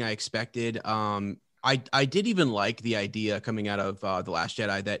anything I expected. I did even like the idea coming out of The Last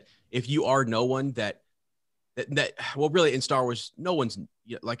Jedi that if you are no one, that well, really in Star Wars, no one's,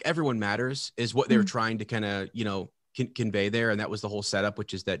 like, everyone matters is what they were trying to kind of, you know, convey there. And that was the whole setup,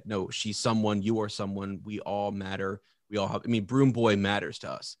 which is that, no, she's someone, you are someone, we all matter. We all have, I mean, Broom Boy matters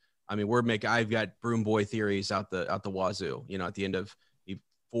to us. I mean, I've got Broom Boy theories out the wazoo, you know, at the end of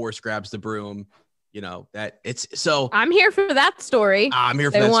Forrest grabs the broom, you know, that it's so. I'm here for that story. I'm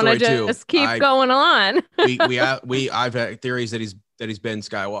here for that story too. Just keep going on. I've had theories that he's Ben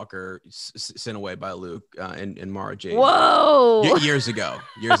Skywalker sent away by Luke and Mara Jade. Whoa! Years ago,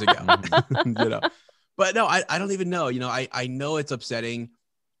 you know. But no, I don't even know. You know, I know it's upsetting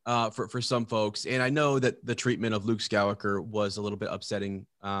for some folks, and I know that the treatment of Luke Skywalker was a little bit upsetting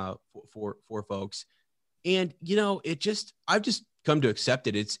for folks. And you know, I've just come to accept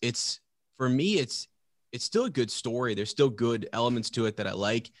it. It's for me, it's still a good story. There's still good elements to it that I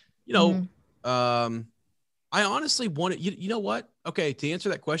like. You know, I honestly want it. You know what? Okay, to answer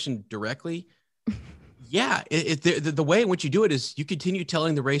that question directly, yeah, the way in which you do it is you continue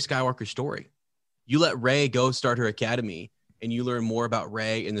telling the Rey Skywalker story. You let Rey go start her academy, and you learn more about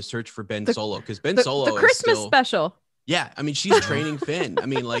Rey in the search for Ben Solo, because Solo the Christmas is still, special. Yeah, I mean, she's training Finn. I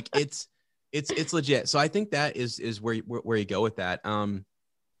mean, like it's legit. So I think that is where you go with that.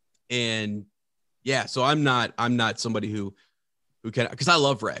 And yeah, so I'm not somebody who can, because I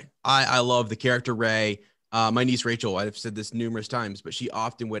love Rey. I love the character Rey. My niece Rachel, I've said this numerous times, but she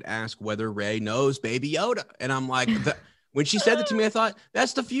often would ask whether Rey knows Baby Yoda, and I'm like, when she said that to me, I thought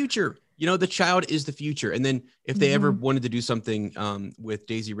that's the future. You know, the child is the future. And then if they ever wanted to do something with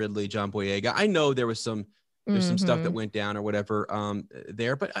Daisy Ridley, John Boyega, I know there's some stuff that went down or whatever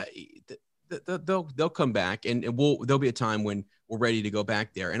there, but they'll come back, and there'll be a time when we're ready to go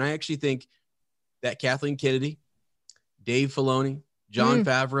back there. And I actually think that Kathleen Kennedy, Dave Filoni, Jon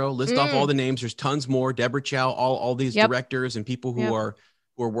Favreau, list off all the names. There's tons more. Deborah Chow, all these directors and people who are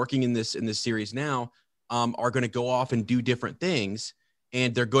working in this series now are going to go off and do different things,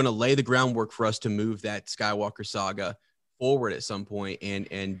 and they're going to lay the groundwork for us to move that Skywalker saga forward at some point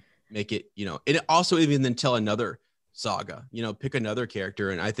and make it, you know, and also even then tell another saga, you know, pick another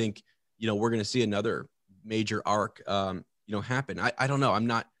character. And I think, you know, we're going to see another major arc, you know, happen. I don't know. I'm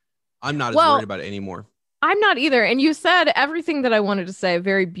not as worried about it anymore. I'm not either. And you said everything that I wanted to say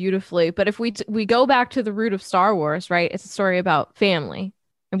very beautifully. But if we go back to the root of Star Wars, right? It's a story about family,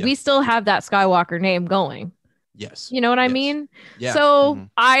 and we still have that Skywalker name going. Yes. You know what I mean? Yeah. So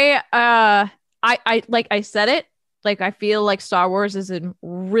I like I said it, like I feel like Star Wars is in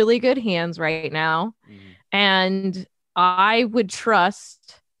really good hands right now. And I would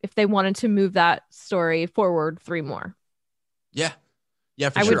trust if they wanted to move that story forward 3 more. Yeah. Yeah,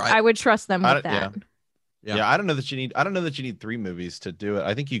 for sure. I would trust them with that. Yeah, I don't know that you need 3 movies to do it.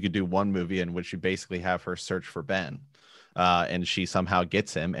 I think you could do 1 movie in which you basically have her search for Ben. And she somehow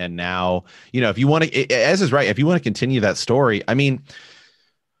gets him. And now, you know, if you want to, Ez is right. If you want to continue that story, I mean,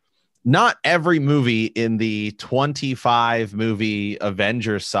 not every movie in the 25 movie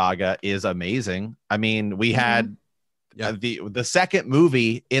Avengers saga is amazing. I mean, we had the second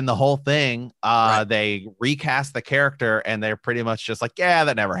movie in the whole thing. They recast the character and they're pretty much just like, yeah,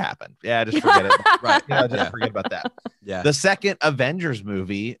 that never happened. Yeah, just forget it. Right. Yeah, just forget about that. Yeah. The second Avengers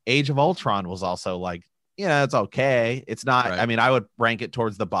movie, Age of Ultron, was also like, yeah, it's okay. It's not, I mean, I would rank it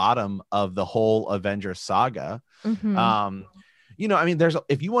towards the bottom of the whole Avengers saga. You know, I mean,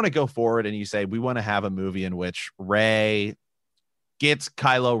 if you want to go forward and you say we want to have a movie in which Rey gets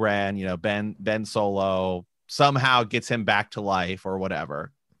Kylo Ren, you know, Ben Solo somehow gets him back to life or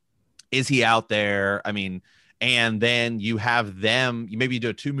whatever. Is he out there? I mean, and then you have them, maybe you do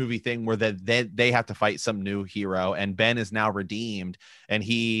a 2-movie thing where they have to fight some new hero and Ben is now redeemed and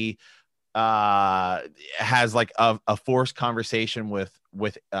he has like a forced conversation with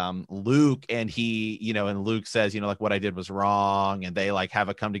Luke, and he, you know, and Luke says, you know, like what I did was wrong, and they like have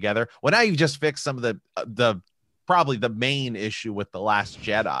a come together. Well, now you've just fixed some of the probably the main issue with The Last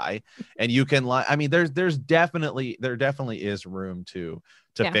Jedi, and you can I mean, there definitely is room to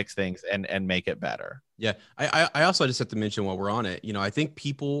fix things and make it better. Yeah, I also just have to mention while we're on it, you know, I think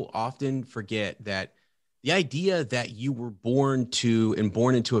people often forget that the idea that you were born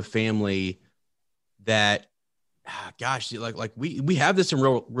into a family that, gosh, like we have this in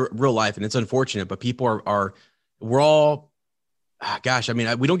real life, and it's unfortunate, but people we're all, gosh, I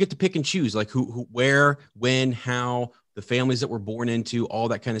mean, we don't get to pick and choose like who, where, when, how, the families that we're born into, all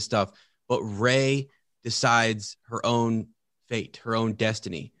that kind of stuff. But Rey decides her own fate, her own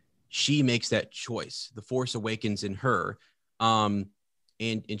destiny. She makes that choice. The Force awakens in her, and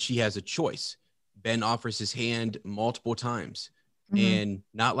she has a choice. Ben offers his hand multiple times, and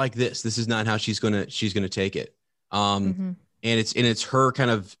not like this. This is not how she's gonna take it. And it's her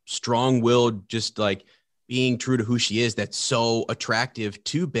kind of strong-willed, just like being true to who she is, that's so attractive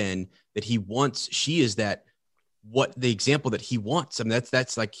to Ben that she is that, what the example that he wants. I mean,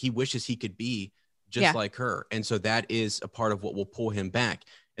 that's like, he wishes he could be just like her. And so that is a part of what will pull him back.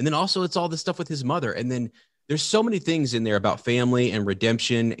 And then also it's all the stuff with his mother. And then there's so many things in there about family and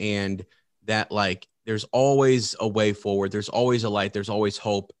redemption, and that like, there's always a way forward. There's always a light. There's always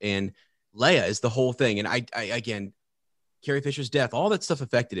hope. And Leia is the whole thing. And I again, Carrie Fisher's death, all that stuff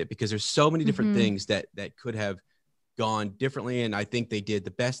affected it, because there's so many different things that could have gone differently. And I think they did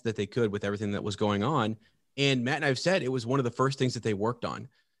the best that they could with everything that was going on. And Matt and I have said it was one of the first things that they worked on.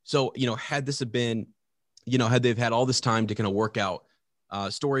 So, you know, had this have been, you know, had they've had all this time to kind of work out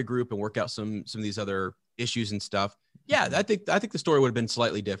story group and work out some of these other issues and stuff, yeah, I think the story would have been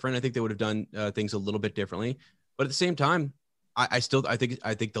slightly different. I think they would have done things a little bit differently. But at the same time, I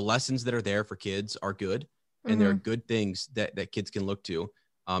think the lessons that are there for kids are good, and they're good things that kids can look to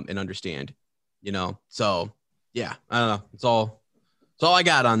and understand. You know, so yeah, I don't know. It's all I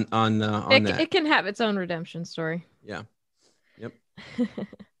got on that. It can have its own redemption story. Yeah. Yep.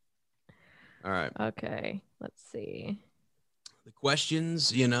 All right. Okay. Let's see. The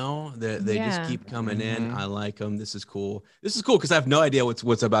questions, you know, they just keep coming in. I like them. This is cool. This is cool because I have no idea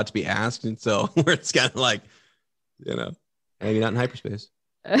what's about to be asked, and so where it's kind of like, you know, hanging out in hyperspace.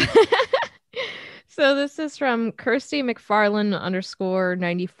 So this is from Kirsty McFarlane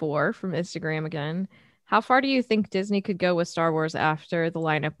 _94 from Instagram again. How far do you think Disney could go with Star Wars after the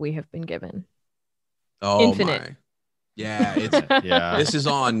lineup we have been given? Oh, Infinite. My. Yeah, this is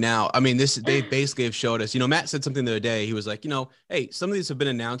on now. I mean, they basically have showed us, you know, Matt said something the other day. He was like, you know, hey, some of these have been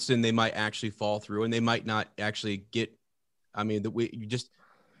announced and they might actually fall through, and they might not actually get, I mean,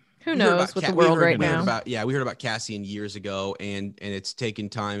 who knows with the world right now. We heard about Cassian years ago, and it's taken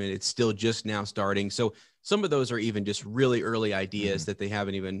time, and it's still just now starting. So some of those are even just really early ideas that they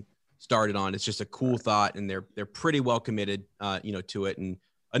haven't even started on. It's just a cool thought, and they're pretty well committed, you know, to it, and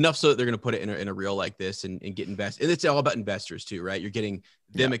enough so that they're going to put it in a reel like this and get invested. And it's all about investors too, right? You're getting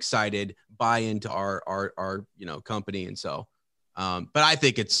them excited, buy into our you know, company. And so, but I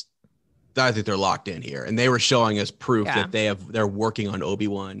think they're locked in here, and they were showing us proof that they're working on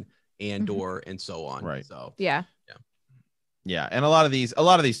Obi-Wan, Andor, and so on. Right. So yeah. And a lot of these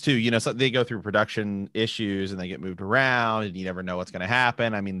too, you know, so they go through production issues and they get moved around, and you never know what's going to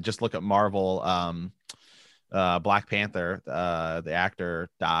happen. I mean, just look at Marvel. Black Panther, the actor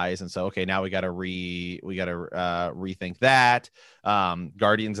dies, and so now we got to rethink that.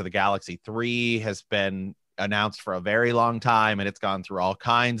 Guardians of the Galaxy 3 has been announced for a very long time, and it's gone through all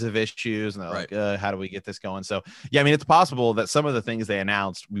kinds of issues, and they're like, how do we get this going? So yeah, I mean, it's possible that some of the things they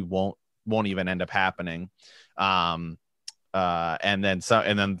announced we won't even end up happening. And then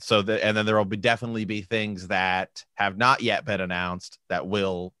there will definitely be things that have not yet been announced that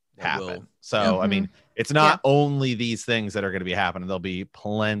will happen. So I mean, it's not only these things that are going to be happening. There'll be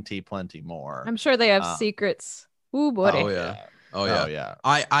plenty more. I'm sure they have secrets. Ooh, boy. Oh yeah.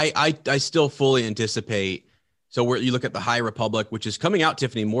 I still fully anticipate. So where you look at the High Republic, which is coming out,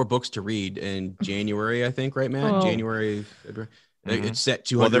 Tiffany, more books to read in January, I think, right, Matt? January, February. It's set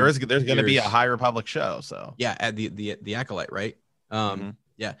 200. Well, there's going to be a High Republic show, so yeah, at the Acolyte, right?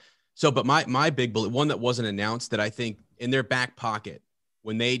 Yeah. So, but my big bullet, one that wasn't announced, that I think in their back pocket,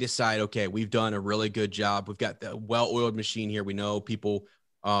 when they decide, okay, we've done a really good job, we've got the well-oiled machine here, we know people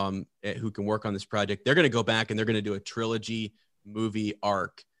who can work on this project, they're going to go back and they're going to do a trilogy movie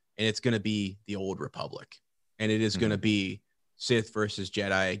arc, and it's going to be the Old Republic, and it is going to be Sith versus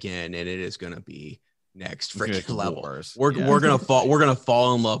Jedi again, and it is going to be next freaking level. We're gonna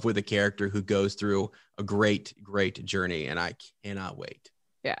fall in love with a character who goes through a great journey, and I cannot wait.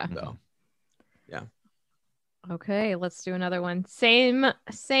 Yeah. So, yeah. Okay, let's do another one. Same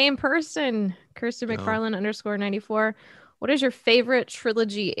person. Kirsten McFarland _94. What is your favorite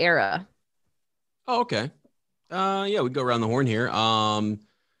trilogy era? Oh, okay. Yeah, we go around the horn here. For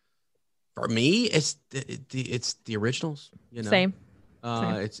me, it's the originals. You know, Same.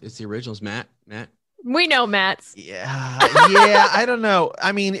 It's the originals. Matt. We know Matt's. Yeah. I don't know.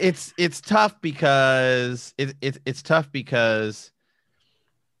 I mean, it's tough because it's tough because,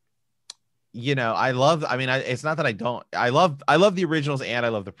 you know, it's not that I don't. I love the originals and I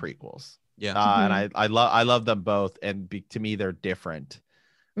love the prequels. Yeah. And I love them both, and to me they're different.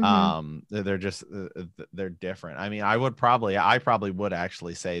 They're just they're different. I mean, I probably would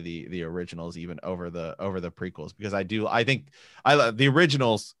actually say the originals even over the prequels, because I think the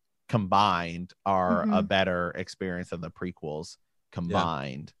originals combined are a better experience than the prequels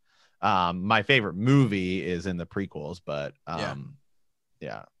combined. My favorite movie is in the prequels, but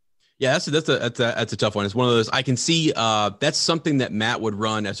that's a tough one. It's one of those I can see. That's something that Matt would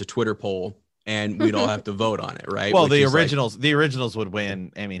run as a Twitter poll, and we'd all have to vote on it, right? Well, the originals would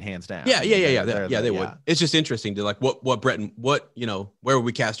win. I mean, hands down. Yeah. They would. It's just interesting to like what Breton, where would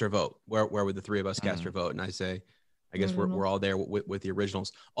we cast our vote? Where would the three of us cast our vote? And I say, I guess we're all there with the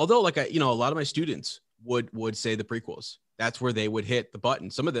originals. Although, like, a lot of my students would say the prequels. That's where they would hit the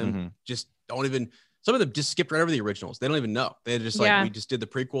button. Some of them just don't even. Some of them just skipped right over the originals. They don't even know. They're just like, we just did the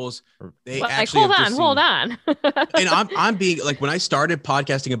prequels. They actually hold on. And I'm being like, when I started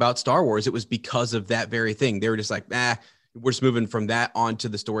podcasting about Star Wars, it was because of that very thing. They were just like, we're just moving from that on to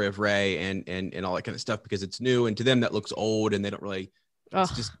the story of Rey and all that kind of stuff, because it's new, and to them that looks old, and they don't really.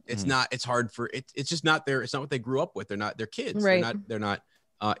 It's hard for it. It's just not there. It's not what they grew up with. They're kids. Right. They're not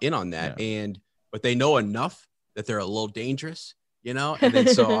in on that. Yeah. But they know enough that they're a little dangerous, and then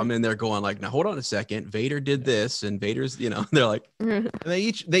so I'm in there going like, now hold on a second. Vader did this, and Vader's, they're like, and they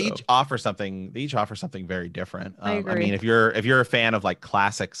each offer something. They each offer something very different. I agree. I mean, if you're a fan of like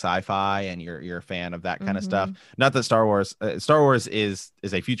classic sci-fi and you're a fan of that kind of stuff, not that Star Wars is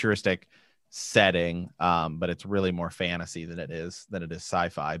a futuristic setting, but it's really more fantasy than it is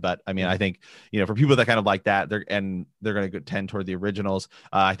sci-fi. But I mean, I think for people that kind of like that, they're going to tend toward the originals.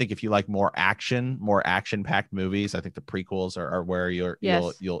 I think if you like more action packed movies, I think the prequels are where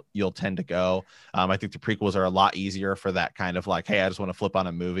you'll tend to go. I think the prequels are a lot easier for that kind of like, hey, I just want to flip on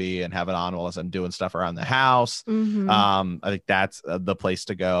a movie and have it on while I'm doing stuff around the house. I think that's the place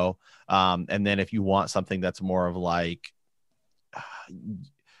to go. And then if you want something that's more of like,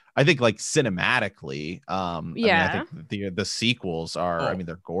 I think like cinematically, I mean, I think the sequels are, I mean,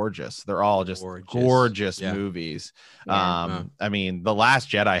 they're gorgeous. They're all just gorgeous movies. I mean, The Last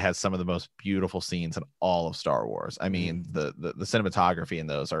Jedi has some of the most beautiful scenes in all of Star Wars. I mean, the cinematography in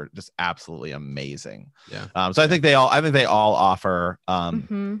those are just absolutely amazing. Yeah. So I think they all offer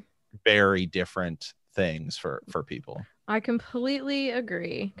very different things for people. I completely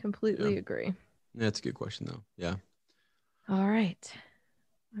agree. Agree. That's a good question though. Yeah. All right.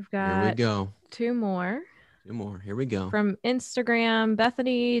 I've got Here we go. Two more. Here we go. From Instagram,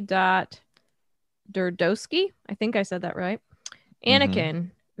 Bethany.Durdowski. I think I said that right.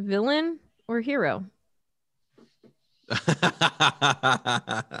 Anakin, villain or hero?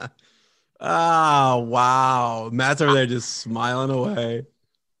 Oh, wow. Matt's over there just smiling away.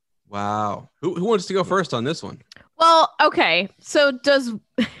 Wow. Who wants to go first on this one? Well, okay. So does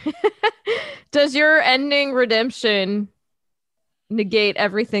your ending redemption negate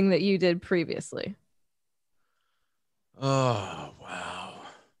everything that you did previously? Oh, wow.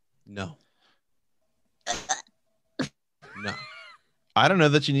 No. I don't know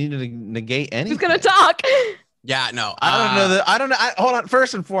that you need to negate anything. Who's gonna talk? Yeah, no. I don't know that. I don't know. Hold on.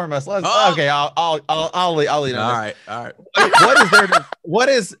 First and foremost, okay. I'll lead on. All right. What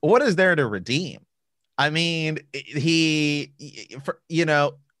is there to redeem? I mean,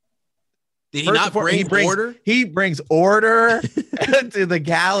 Did he not bring order? He brings order to the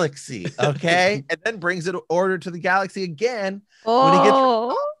galaxy, okay, and then brings it order to the galaxy again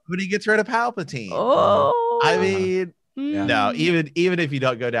when he gets rid of Palpatine. I mean, no, even if you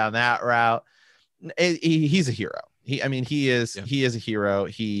don't go down that route, he's a hero. He is a hero.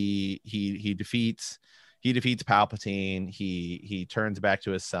 He defeats Palpatine. He turns back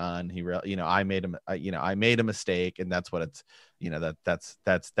to his son. I made a mistake, and that's what it's.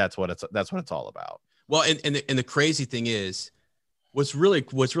 That's what it's all about. Well, and the crazy thing is, what's really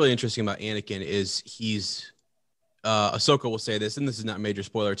interesting about Anakin is he's Ahsoka will say this, and this is not a major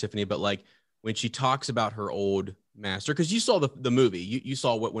spoiler, Tiffany, but like when she talks about her old master, because you saw the movie, you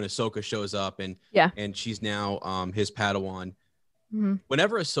saw when Ahsoka shows up and she's now his Padawan. Mm-hmm.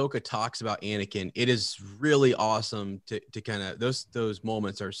 Whenever Ahsoka talks about Anakin, it is really awesome to kind of those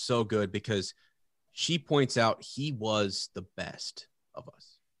moments are so good because she points out he was the best of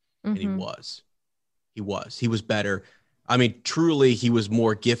us. Mm-hmm. And he was better. I mean, truly, he was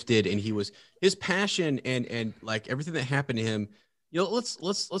more gifted, and his passion and like everything that happened to him.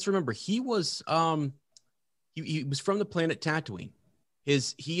 Let's remember he was he was from the planet Tatooine.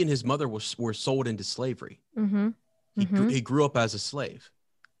 He and his mother were sold into slavery. Mm-hmm. He grew up as a slave,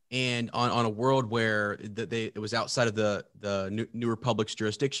 and on a world where it was outside of the New Republic's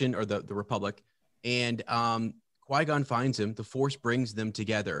jurisdiction, or the Republic. And Qui-Gon finds him. The Force brings them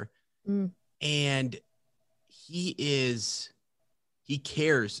together, and he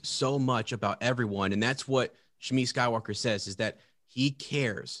cares so much about everyone, and that's what Shmi Skywalker says, is that he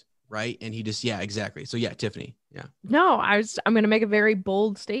cares, right? And he just exactly. So Tiffany, No, I'm going to make a very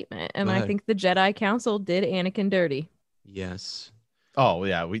bold statement, and I think the Jedi Council did Anakin dirty. Yes. Oh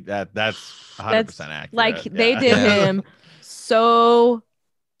yeah, that's 100% accurate. Like they did him so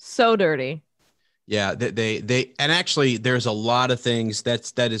dirty. Yeah, they and actually there's a lot of things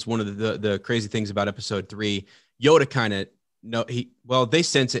that is one of the crazy things about episode 3. Yoda kind of they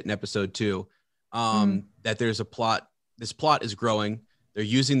sense it in episode 2 that there's a plot. This plot is growing. They're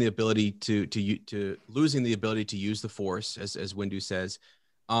using the ability to losing the ability to use the Force, as Windu says.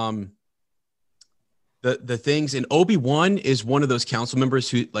 The things, and Obi-Wan is one of those council members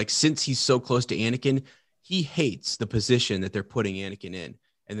who, like, since he's so close to Anakin, he hates the position that they're putting Anakin in.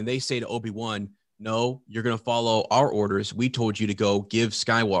 And then they say to Obi-Wan, no, you're going to follow our orders. We told you to go give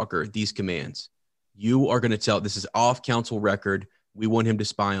Skywalker these commands. You are going to tell, this is off council record. We want him to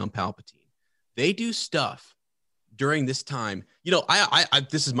spy on Palpatine. They do stuff during this time. I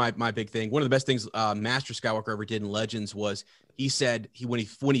this is my big thing. One of the best things Master Skywalker ever did in Legends was he said when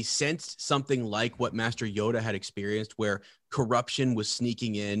he sensed something like what Master Yoda had experienced, where corruption was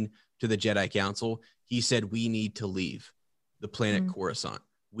sneaking in to the Jedi Council, he said, we need to leave the planet Coruscant.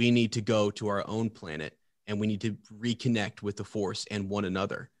 We need to go to our own planet, and we need to reconnect with the Force and one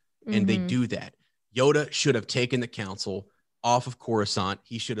another. And they do that. Yoda should have taken the council off of Coruscant.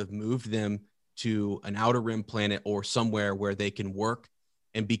 He should have moved them to an outer rim planet or somewhere where they can work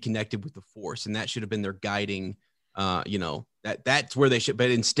and be connected with the Force. And that should have been their guiding, that's where they should,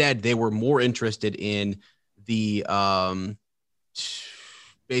 but instead they were more interested in the,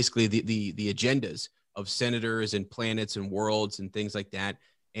 basically the agendas of senators and planets and worlds and things like that.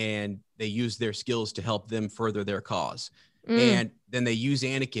 And they use their skills to help them further their cause. And then they use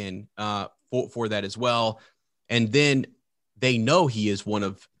Anakin for that as well. And then they know he is one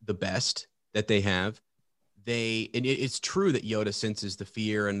of the best that they have. It's true that Yoda senses the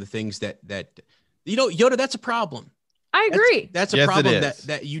fear and the things that Yoda, that's a problem. I agree. That's a problem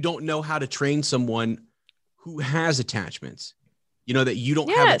that you don't know how to train someone who has attachments. That you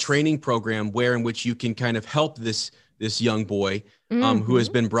don't have a training program in which you can kind of help this young boy who has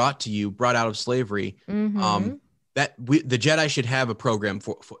been brought out of slavery. That the Jedi should have a program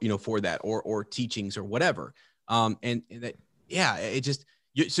for that or teachings or whatever.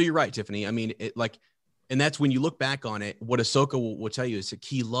 So you're right, Tiffany. I mean, and that's when you look back on it, what Ahsoka will tell you is that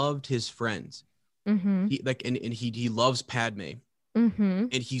he loved his friends. He loves Padme.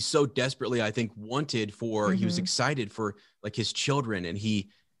 And he's so desperately, I think, wanted for, he was excited for like his children. And he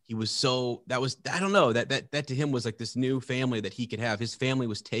was so, I don't know, that to him was like this new family that he could have. His family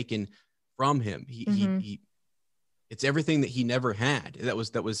was taken from him. It's everything that he never had.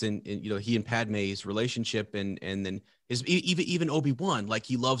 That was in he and Padme's relationship, and then his even Obi-Wan, like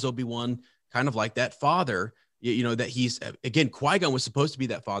he loves Obi-Wan kind of like that father, that he's, again, Qui-Gon was supposed to be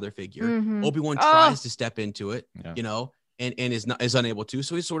that father figure. Obi-Wan tries to step into it, and is unable to.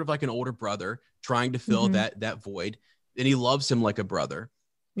 So he's sort of like an older brother trying to fill that void, and he loves him like a brother.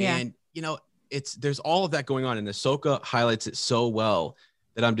 And there's all of that going on, and Ahsoka highlights it so well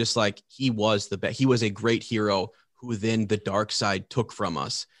that I'm just like, he was the best. He was a great hero who then the dark side took from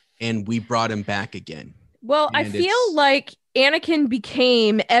us. and we brought him back again. Well, I feel like Anakin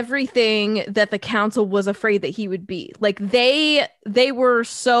became everything that the council was afraid that he would be. Like they were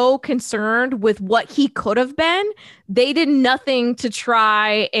so concerned with what he could have been. They did nothing to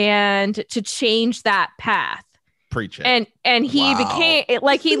try and to change that path. Preach it. And he became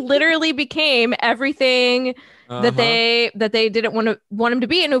like he literally became everything that they didn't want him to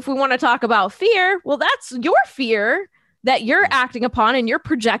be. And if we want to talk about fear, well, that's your fear that you're acting upon, and you're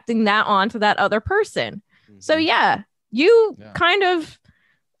projecting that onto that other person. So yeah, you kind of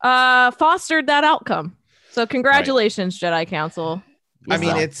fostered that outcome. So congratulations, Jedi Council. I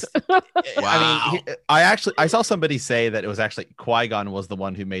mean, it's. I mean, I saw somebody say that it was actually Qui-Gon was the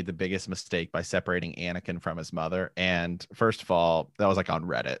one who made the biggest mistake by separating Anakin from his mother. And first of all, that was like on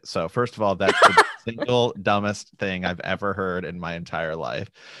Reddit. So first of all, that's the single dumbest thing I've ever heard in my entire life.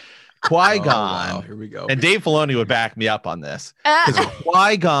 Qui-Gon, here we go. And Dave Filoni would back me up on this, because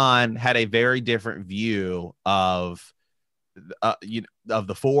Qui-Gon had a very different view of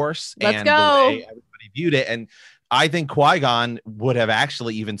the Force the way everybody viewed it. And I think Qui-Gon would have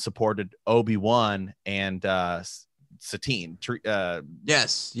actually even supported Obi-Wan and Satine.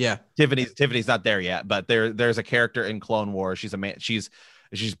 Yes, yeah. Tiffany's not there yet, but there's a character in Clone Wars.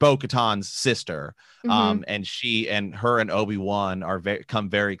 She's Bo-Katan's sister, and her and Obi-Wan come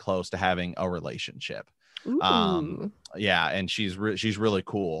very close to having a relationship. Yeah, and she's really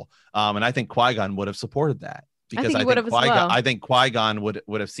cool. And I think Qui-Gon would have supported that, because I think Qui-Gon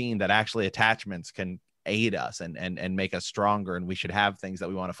would have seen that actually attachments can aid us and make us stronger, and we should have things that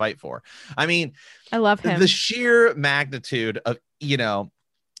we want to fight for. I mean, I love him. The sheer magnitude of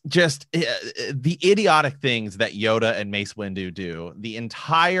just the idiotic things that Yoda and Mace Windu do the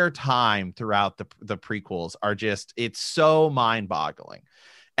entire time throughout the prequels are just, it's so mind-boggling.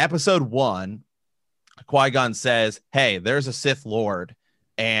 Episode 1, Qui-Gon says, hey, there's a Sith Lord,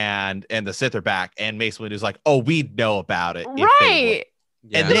 and the Sith are back, and Mace Windu's like, oh, we'd know about it. Right.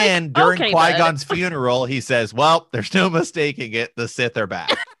 Yeah. And then during Qui-Gon's funeral, he says, well, there's no mistaking it. The Sith are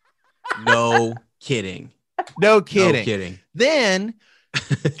back. No kidding. No kidding. Then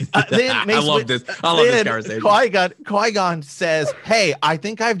I love this conversation. Qui-Gon says, hey, I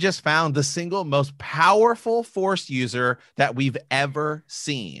think I've just found the single most powerful Force user that we've ever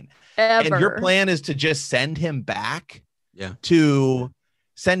seen. And your plan is to just send him back to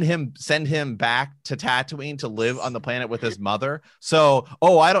send him back to Tatooine to live on the planet with his mother. So,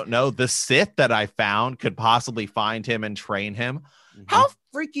 I don't know, the Sith that I found could possibly find him and train him. How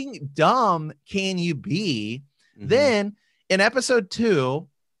freaking dumb can you be? Then in episode 2,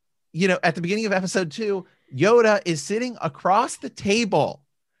 at the beginning of episode 2, Yoda is sitting across the table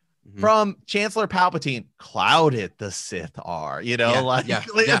from Chancellor Palpatine. Clouded the Sith are,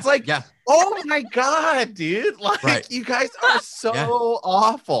 it's like, oh my God, dude. Like, you guys are so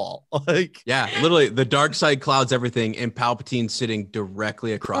awful. Like, literally the dark side clouds everything, and Palpatine sitting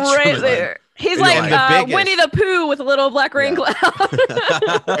directly across right from there. He's like Winnie the Pooh with a little black rain cloud.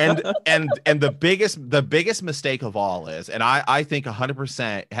 and the biggest mistake of all is, and I think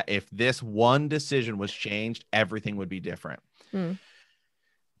 100%, if this one decision was changed, everything would be different.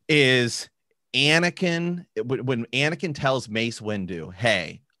 Is Anakin, when Anakin tells Mace Windu,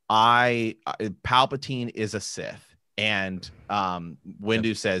 hey, Palpatine is a Sith, and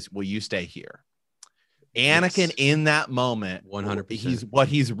Windu says, will you stay here? Anakin in that moment, 100%. What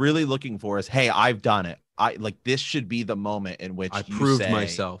he's really looking for is, hey, I've done it. This should be the moment in which I proved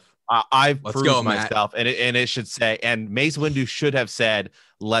myself. I've proved myself, and it should say, and Mace Windu should have said,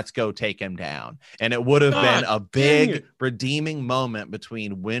 let's go take him down. And it would have been a big redeeming moment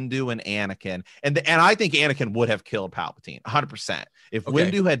between Windu and Anakin. And I think Anakin would have killed Palpatine 100%. If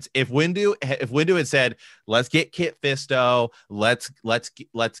Windu had said, let's get Kit Fisto,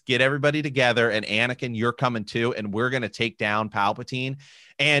 let's get everybody together, and Anakin, you're coming too, and we're going to take down Palpatine.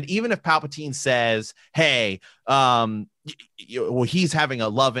 And even if Palpatine says, hey, he's having a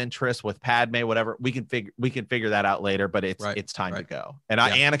love interest with Padme, whatever, we can figure that out later, but it's time to go. And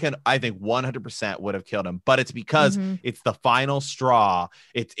Anakin, I think 100% would have killed him, but it's because it's the final straw.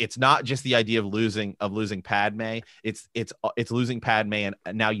 It's not just the idea of losing Padme. It's losing Padme, and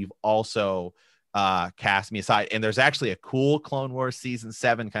now you've also cast me aside. And there's actually a cool Clone Wars season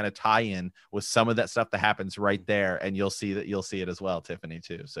 7 kind of tie-in with some of that stuff that happens right there, and you'll see it as well, Tiffany,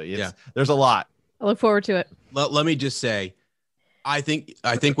 too. So there's a lot. I look forward to it. Let me just say, I think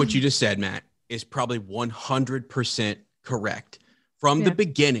what you just said, Matt, is probably 100% correct. From the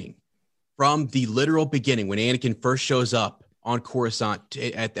beginning, from the literal beginning, when Anakin first shows up on Coruscant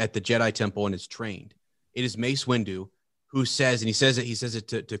at the Jedi Temple and is trained, it is Mace Windu who says, and he says it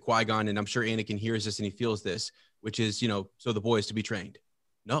to Qui-Gon, and I'm sure Anakin hears this and he feels this, which is, so the boy is to be trained.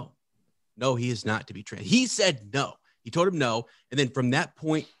 no, he is not to be trained. He said no. He told him no. And then from that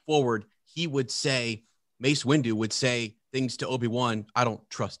point forward, he would say, Mace Windu would say things to Obi-Wan, I don't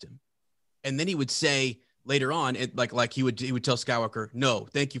trust him. And then he would say later on, like he would tell Skywalker, no,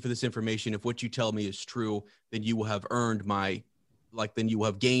 thank you for this information. If what you tell me is true, then you will have earned then you will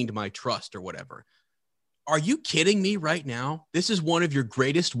have gained my trust or whatever. Are you kidding me right now? This is one of your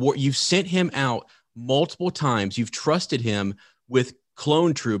greatest war. You've sent him out multiple times. You've trusted him with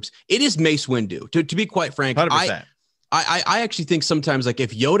clone troops. It is Mace Windu. To be quite frank, 100%. I actually think sometimes, like,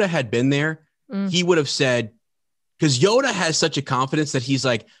 if Yoda had been there, he would have said, because Yoda has such a confidence that he's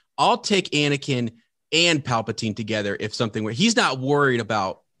like, I'll take Anakin and Palpatine together if something were. He's not worried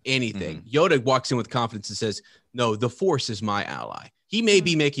about anything. Yoda walks in with confidence and says, no, the Force is my ally. He may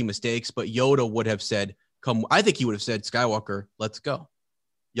be making mistakes, but Yoda would have said, I think he would have said, Skywalker, let's go.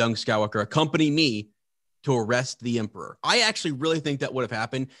 Young Skywalker, accompany me to arrest the Emperor. I actually really think that would have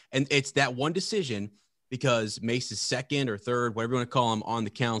happened. And it's that one decision because Mace is second or third, whatever you want to call him, on the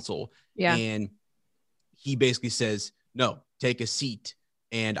council. Yeah. And he basically says, no, take a seat.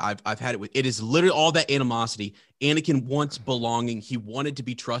 And I've had it with, it is literally all that animosity. Anakin wants belonging. He wanted to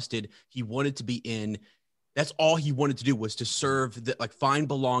be trusted. He wanted to be in. That's all he wanted to do, was to serve, find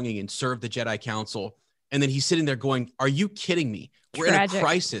belonging and serve the Jedi Council. And then he's sitting there going, are you kidding me? We're Tragic. in a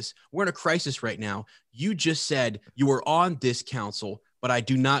crisis. We're in a crisis right now. You just said you were on this council, but we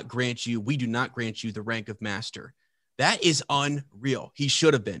do not grant you the rank of master. That is unreal. He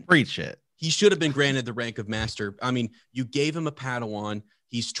should have been. Preach it. He should have been granted the rank of master. I mean, you gave him a Padawan.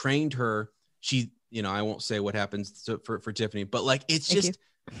 He's trained her. She, I won't say what happens for Tiffany, but it's just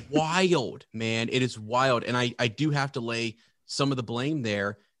wild, man. It is wild. And I do have to lay some of the blame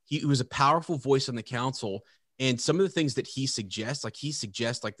there. He was a powerful voice on the council, and some of the things that he suggests, like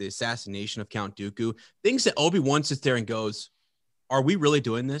the assassination of Count Dooku, things that Obi-Wan sits there and goes, are we really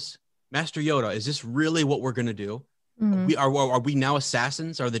doing this? Master Yoda, is this really what we're going to do? Are we now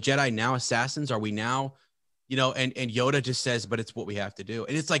assassins? Are the Jedi now assassins? Are we now, and Yoda just says, but it's what we have to do.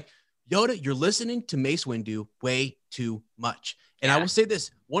 And it's like, Yoda, you're listening to Mace Windu way too much. And I will say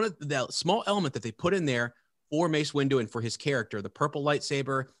this, one of the small element that they put in there for Mace Windu and for his character, the purple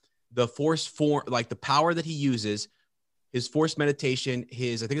lightsaber, the force form, the power that he uses, his force meditation, I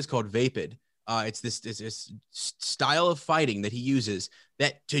think it's called Vapid. It's this style of fighting that he uses,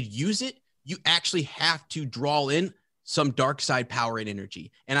 that to use it, you actually have to draw in some dark side power and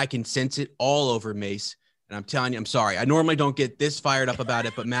energy. And I can sense it all over Mace. And I'm telling you, I'm sorry. I normally don't get this fired up about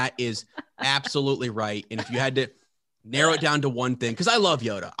it, but Matt is absolutely right. And if you had to narrow it down to one thing, because I love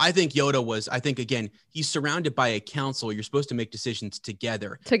Yoda. I think again, he's surrounded by a council. You're supposed to make decisions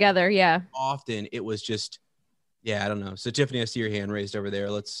together. Yeah. Often it was just, I don't know. So Tiffany, I see your hand raised over there.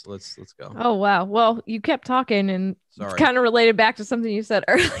 Let's go. Oh, wow. Well, you kept talking and it's kind of related back to something you said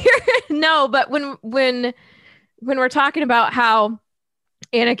earlier. No, but when we're talking about how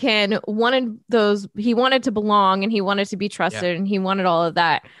Anakin wanted to belong and he wanted to be trusted and he wanted all of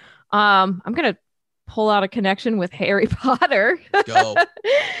that. I'm going to pull out a connection with Harry Potter. Go.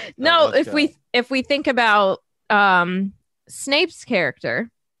 If we think about Snape's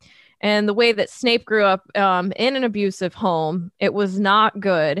character and the way that Snape grew up in an abusive home, it was not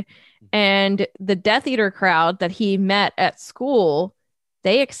good. And the Death Eater crowd that he met at school,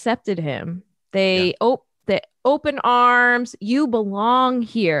 they accepted him. They open arms. You belong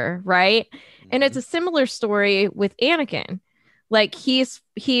here, right? And it's a similar story with Anakin.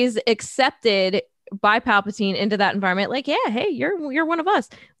 He's accepted by Palpatine into that environment. Hey, you're one of us.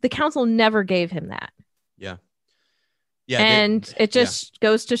 The council never gave him that. Yeah. And it just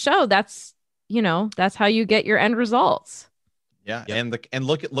goes to show that's how you get your end results. Yeah. Yep. And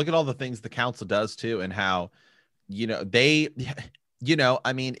look at all the things the council does too, and how, they,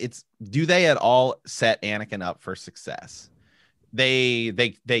 do they at all set Anakin up for success? They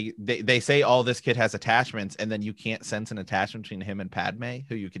say, oh, this kid has attachments, and then you can't sense an attachment between him and Padme,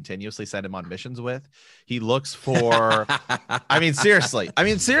 who you continuously send him on missions with. He looks for, seriously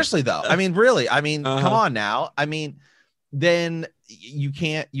though. Really, come on now. Then you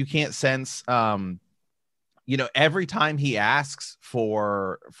can't sense, every time he asks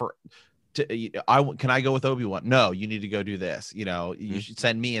can I go with Obi-Wan? No, you need to go do this. You should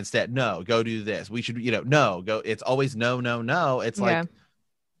send me instead. No, go do this. We should, no, go. It's always no. It's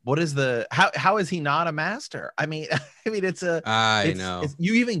what is how is he not a master? I know.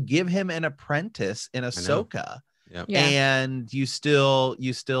 You even give him an apprentice in Ahsoka, and you still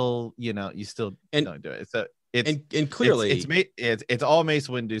don't do it. So it's clearly it's all Mace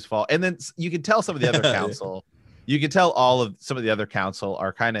Windu's fault. And then you can tell some of the other council. you can tell all of some of the other council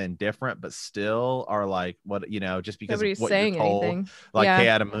are kind of indifferent, but still are like, what, just because Nobody's of what saying you're told, anything. like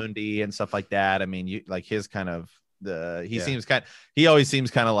Adamundi and stuff like that. I mean, his kind of he always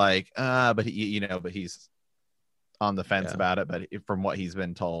seems kind of like, but but he's on the fence about it. But from what he's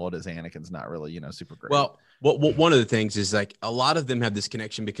been told, is Anakin's not really, super great. Well, one of the things is like a lot of them have this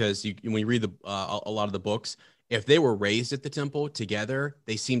connection because when you read a lot of the books, if they were raised at the temple together,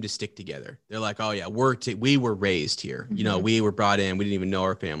 they seem to stick together. They're like, oh yeah, we were raised here. Mm-hmm. We were brought in. We didn't even know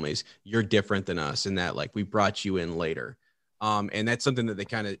our families. You're different than us in that, like, we brought you in later. And that's something that they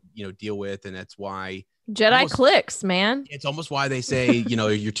kind of, deal with. And that's why Jedi cliques, man. It's almost why they say,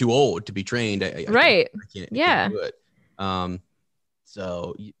 you're too old to be trained. Right. I can't do it.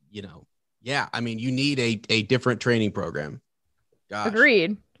 So, yeah, I mean, you need a different training program. Gosh.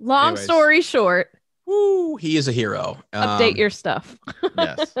 Agreed. Long story short. Woo, he is a hero. Update your stuff.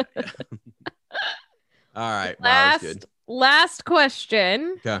 Yes. All right. Last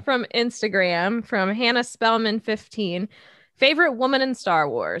question from Instagram from Hannah Spellman 15. Favorite woman in Star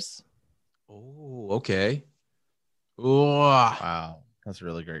Wars? Oh, okay. Ooh. Wow. That's a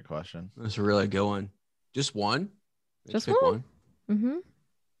really great question. That's a really good one. Just one? Just one? Mm-hmm.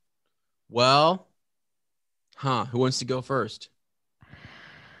 Well, who wants to go first?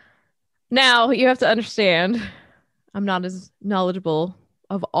 Now, you have to understand, I'm not as knowledgeable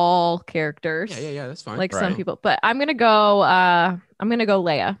of all characters. Yeah, that's fine. Like some people, but I'm gonna go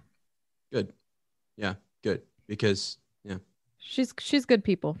Leia. Good. Yeah, good. Because she's good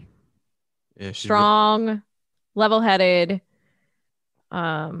people. Yeah, she's strong, level-headed.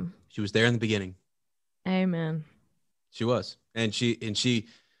 She was there in the beginning. Amen. She was, and she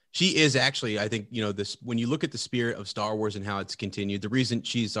is actually, I think, this, when you look at the spirit of Star Wars and how it's continued, the reason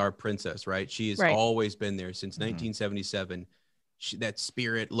she's our princess, right? She has always been there since 1977. That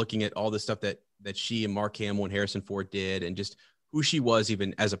spirit, looking at all the stuff that she and Mark Hamill and Harrison Ford did, and just who she was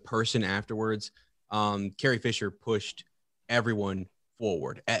even as a person afterwards. Carrie Fisher pushed everyone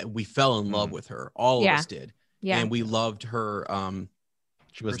forward. We fell in love with her. All of us did. Yeah. And we loved her.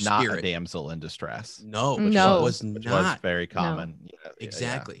 She was not a damsel in distress. No, she was not. Which was very common. No. Yeah,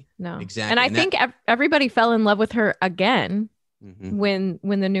 exactly. No, exactly. And I think everybody fell in love with her again when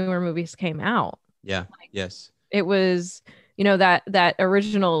the newer movies came out. Yeah. Yes. It was, that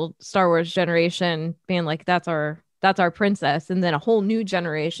original Star Wars generation being like, that's our princess, and then a whole new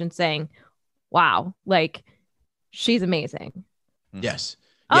generation saying, "Wow, like she's amazing." Yes.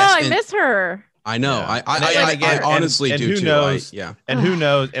 I miss her. I know. Yeah. I honestly do too. Knows, and who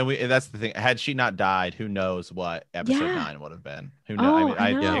knows? And that's the thing. Had she not died, who knows what episode 9 would have been? Who knows?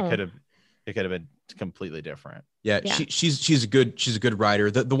 It could have been completely different. Yeah. She's a good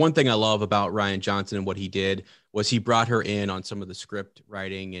writer. The one thing I love about Rian Johnson and what he did was he brought her in on some of the script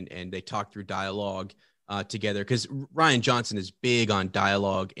writing, and they talked through dialogue together, because Rian Johnson is big on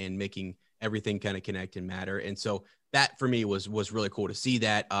dialogue and making everything kind of connect and matter. And so that for me was really cool to see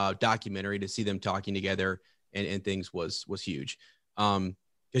that documentary, to see them talking together and things was huge.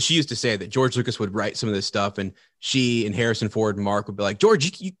 Because she used to say that George Lucas would write some of this stuff, and she and Harrison Ford and Mark would be like,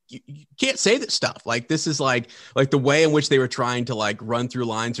 "George, you can't say this stuff. Like, this is like the way in which they were trying to like run through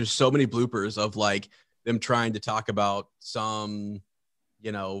lines. There's so many bloopers of like them trying to talk about some,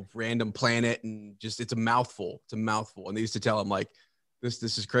 random planet, and just it's a mouthful. And they used to tell him like, this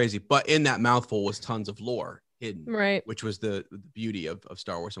is crazy. But in that mouthful was tons of lore hidden, right? Which was the beauty of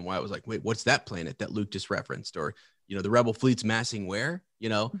Star Wars, and why it was like, wait, what's that planet that Luke just referenced? Or, the Rebel fleet's massing where,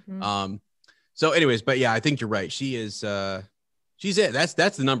 So anyways, but yeah, I think you're right. She is, she's it.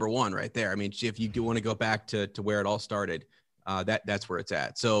 That's the number one right there. I mean, if you do want to go back to where it all started, that's where it's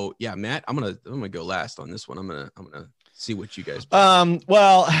at. So yeah, Matt, I'm gonna go last on this one. I'm gonna see what you guys.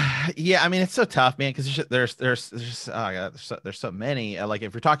 Well, yeah, I mean, it's so tough, man, because there's so many. Like,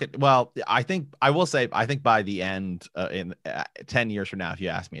 if you're talking, well, I think by the end, in 10 years from now, if you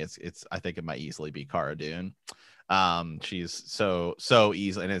ask me, it's I think it might easily be Cara Dune. She's so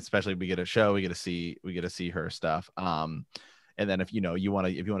easy, and especially we get to see her stuff. And then if you want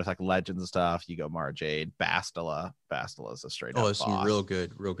to talk legends and stuff, you go Mara Jade. Bastila is a straight up boss. Some real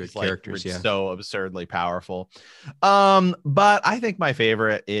good characters. Like, so absurdly powerful. But I think my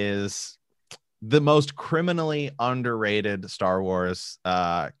favorite is the most criminally underrated Star Wars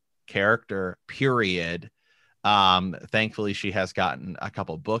character, period. Thankfully she has gotten a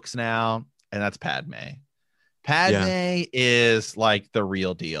couple books now, and that's Padme. Padme is like the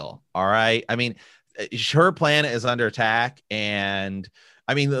real deal. All right. I mean, her planet is under attack, and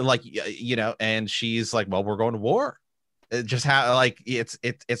I mean, like, and she's like, well, we're going to war. Just how, like, it's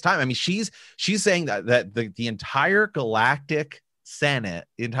time. I mean, she's saying that the entire galactic Senate,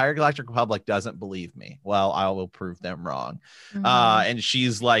 the entire Galactic Republic doesn't believe me. Well, I will prove them wrong. And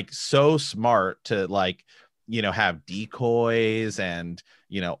she's like so smart to like, you know, have decoys and,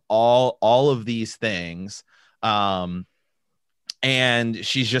 you know, all of these things. And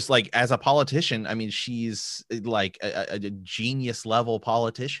she's just like, as a politician, I mean, she's like a genius level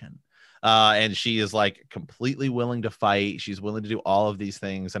politician. And she is like completely willing to fight. She's willing to do all of these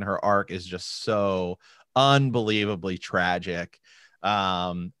things. And her arc is just so unbelievably tragic.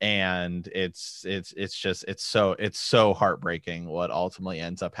 And it's so heartbreaking what ultimately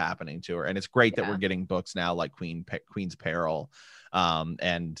ends up happening to her. And it's great that we're getting books now like Queen's Peril,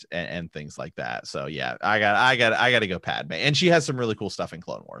 and things like that. So yeah, I got to go Padme, and she has some really cool stuff in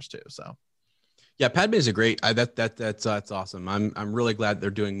Clone Wars too. So yeah, Padme is a great. That's awesome. I'm really glad they're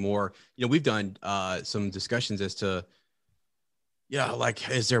doing more. You know, we've done some discussions as to, like,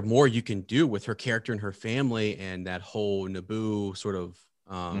 is there more you can do with her character and her family and that whole Naboo sort of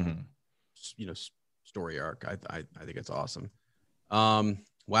story arc. I think it's awesome.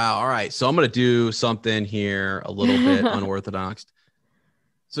 Wow. All right. So I'm gonna do something here a little bit unorthodox.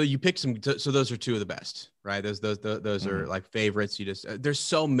 So you picked some. So those are two of the best, right? Those are like favorites. You just there's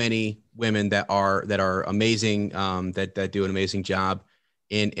so many women that are amazing, that do an amazing job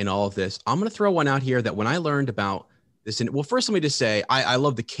in all of this. I'm gonna throw one out here that when I learned about this, well, first let me just say I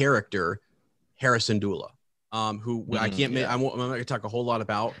love the character Hera Syndulla, who I'm not gonna talk a whole lot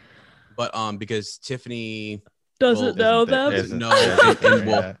about, but because Tiffany doesn't know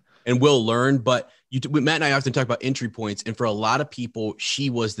them. And we'll learn, but Matt and I often talk about entry points, and for a lot of people, she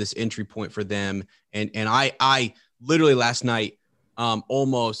was this entry point for them. And I literally last night,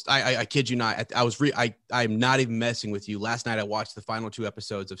 I kid you not, I'm not even messing with you. Last night I watched the final 2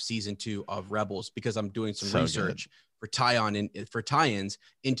 episodes of season 2 of Rebels because I'm doing some research for tie-ins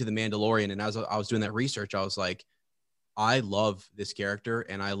into the Mandalorian. And as I was doing that research, I was like, I love this character,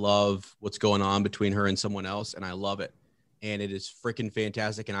 and I love what's going on between her and someone else, and I love it. And it is freaking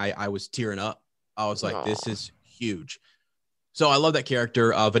fantastic. And I was tearing up. I was like, This is huge. So I love that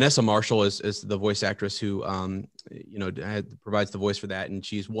character. Vanessa Marshall is the voice actress who, provides the voice for that. And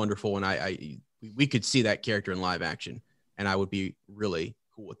she's wonderful. And we could see that character in live action, and I would be really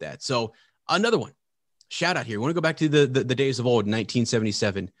cool with that. So another one, shout out here. We want to go back to the days of old,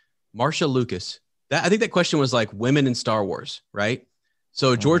 1977, Marcia Lucas. I think that question was like women in Star Wars, right?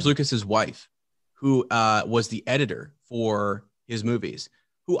 So George Lucas's wife, who was the editor for his movies,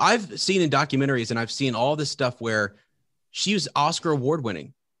 who I've seen in documentaries, and I've seen all this stuff where she was Oscar award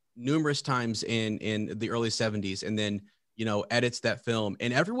winning numerous times in the early 70s, and then, edits that film.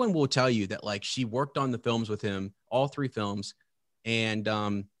 And everyone will tell you that like she worked on the films with him, all 3 films. And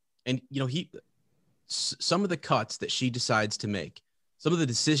some of the cuts that she decides to make, some of the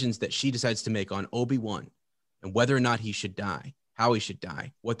decisions that she decides to make on Obi-Wan and whether or not he should die, how he should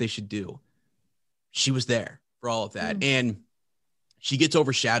die, what they should do. She was there for all of that. And she gets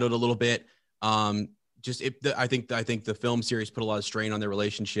overshadowed a little bit. I think the film series put a lot of strain on their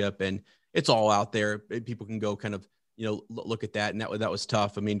relationship, and it's all out there. People can go kind of, look at that. And that was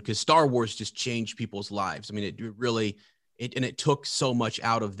tough. I mean, because Star Wars just changed people's lives. I mean, it took so much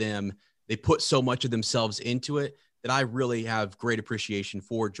out of them. They put so much of themselves into it that I really have great appreciation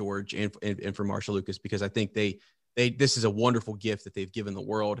for George and for Marcia Lucas, because I think this is a wonderful gift that they've given the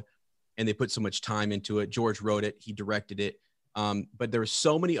world. And they put so much time into it. George wrote it. He directed it. But there were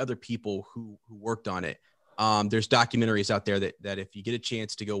so many other people who worked on it. There's documentaries out there that if you get a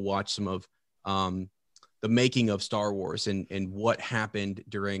chance to go watch some of the making of Star Wars and what happened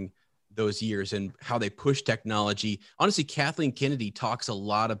during those years and how they pushed technology. Honestly, Kathleen Kennedy talks a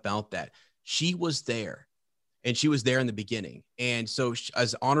lot about that. She was there, and she was there in the beginning. And so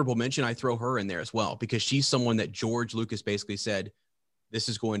as honorable mention, I throw her in there as well, because she's someone that George Lucas basically said, this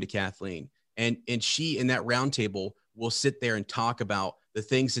is going to Kathleen. And she, in that roundtable, will sit there and talk about the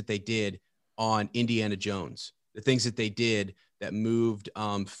things that they did on Indiana Jones, the things that they did that moved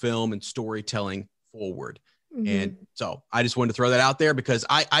film and storytelling forward. And so I just wanted to throw that out there because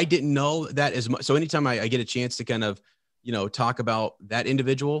I didn't know that as much. So anytime I get a chance to kind of, talk about that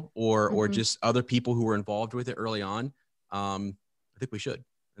individual or just other people who were involved with it early on, I think we should.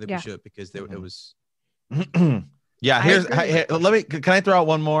 We should, because it was. Yeah, can I throw out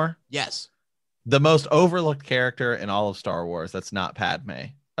one more? Yes. The most overlooked character in all of Star Wars that's not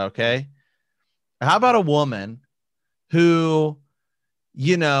Padme. Okay. How about a woman who,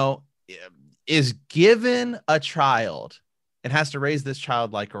 is given a child and has to raise this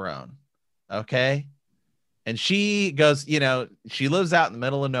child like her own. Okay. And she goes, she lives out in the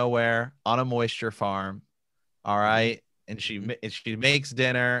middle of nowhere on a moisture farm. All right. And she makes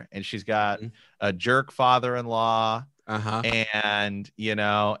dinner, and she's got a jerk father-in-law and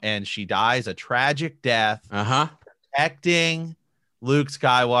and she dies a tragic death, protecting Luke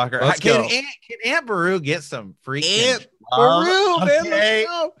Skywalker. Let's go. Can Aunt Beru get some freaking love? Okay.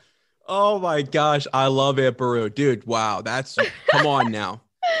 Oh my gosh, I love Aunt Beru, dude. Wow, come on now,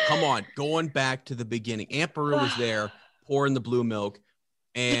 going back to the beginning. Aunt Beru was there pouring the blue milk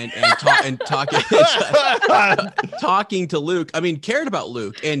and talking to Luke. I mean, cared about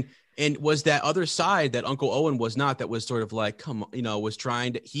Luke and was that other side that Uncle Owen was not, that was sort of like, come on,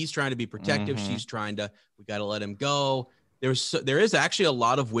 he's trying to be protective. She's trying to, we got to let him go. There is actually a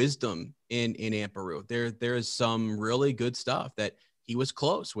lot of wisdom in Aunt Beru. There is some really good stuff that he was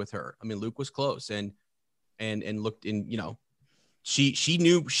close with her. I mean, Luke was close and looked in,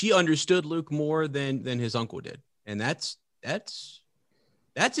 she understood Luke more than his uncle did. And that's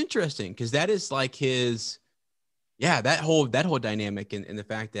interesting, because that is like his, that whole dynamic and the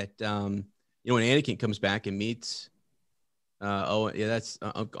fact that when Anakin comes back and meets Owen, that's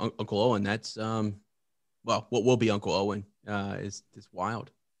Uncle Owen. That's what will be Uncle Owen is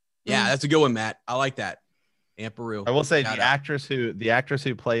wild. Yeah, that's a good one, Matt. I like that. Aunt Beru. I will say the actress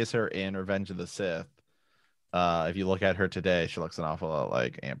who plays her in Revenge of the Sith, if you look at her today, she looks an awful lot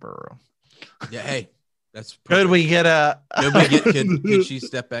like Aunt Beru. Yeah, hey, that's perfect. Could we get a? Could she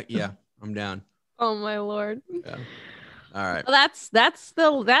step back? Yeah, I'm down. Oh my Lord. Yeah. All right. Well, that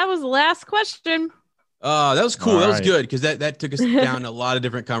was the last question. That was cool. That was good, because that took us down a lot of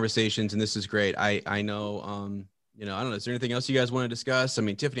different conversations, and this is great. I know. I don't know. Is there anything else you guys want to discuss? I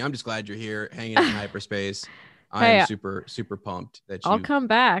mean, Tiffany, I'm just glad you're here, hanging in hyperspace. I'm super, super pumped that I'll come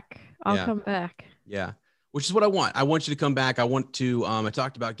back. I'll come back. Yeah, which is what I want. I want you to come back. I want to. I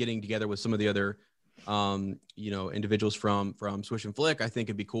talked about getting together with some of the other, individuals from Swish and Flick. I think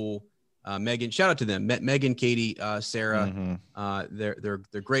it'd be cool. Megan, shout out to them. Megan, Katie, Sarah.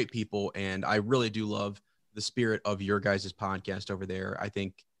 They're great people, and I really do love the spirit of your guys' podcast over there. I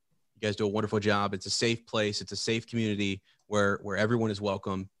think you guys do a wonderful job. It's a safe place. It's a safe community where everyone is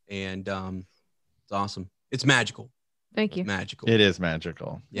welcome, and it's awesome. It's magical. Thank you. Magical. It is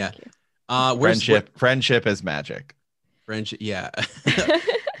magical. Yeah. Friendship is magic. Friendship. Yeah.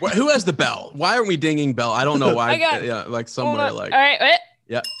 Who has the bell? Why aren't we dinging bell? I don't know why. Like somewhere like. All right. Wait.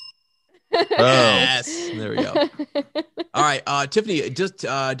 Yeah. Yes. There we go. All right. Tiffany, just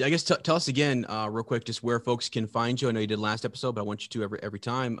I guess tell us again real quick just where folks can find you. I know you did last episode, but I want you to every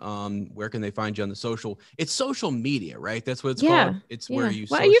time. Where can they find you on the social? It's social media, right? That's what it's called. It's where you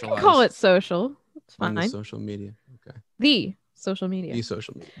socialize. You can call it social. It's fine. On the social media. Okay. The social media.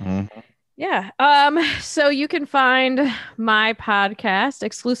 Mm-hmm. Yeah. So you can find my podcast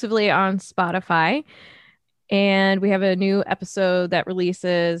exclusively on Spotify. And we have a new episode that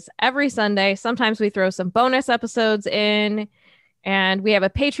releases every Sunday. Sometimes we throw some bonus episodes in, and we have a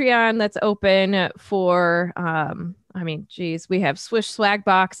Patreon that's open for, we have Swish swag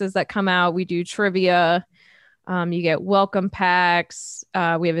boxes that come out. We do trivia. You get welcome packs.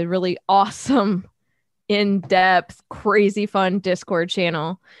 We have a really awesome, in-depth, crazy fun Discord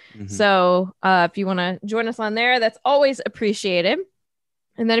channel. Mm-hmm. So if you want to join us on there, that's always appreciated.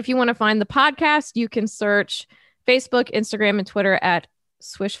 And then if you want to find the podcast, you can search Facebook, Instagram, and Twitter at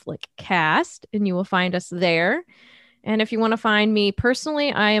SwishFlickCast, and you will find us there. And if you want to find me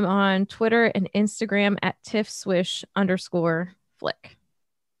personally, I am on Twitter and Instagram at TiffSwish_Flick.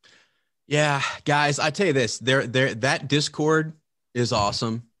 Yeah, guys, I tell you this, that Discord is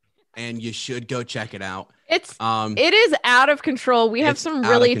awesome, and you should go check it out. It is out of control. We have some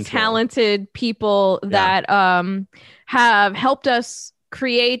really talented people that have helped us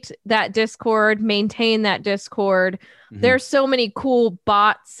create that Discord, maintain that Discord. Mm-hmm. There's so many cool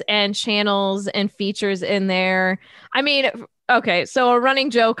bots and channels and features in there. I mean, okay, so a running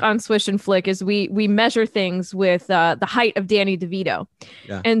joke on Swish and Flick is we measure things with the height of Danny DeVito.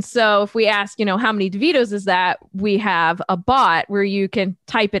 Yeah. And so if we ask, how many DeVitos is that, we have a bot where you can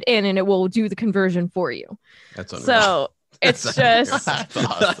type it in and it will do the conversion for you. That's unreal. So it's just that's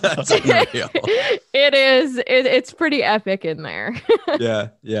unreal. It is. It's pretty epic in there.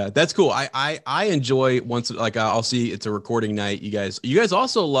 Yeah, that's cool. I enjoy once I'll see it's a recording night. You guys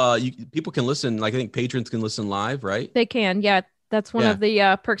also people can listen. Like I think patrons can listen live, right? They can. Yeah, that's one of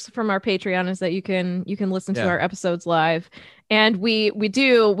the perks from our Patreon is that you can listen to our episodes live. And we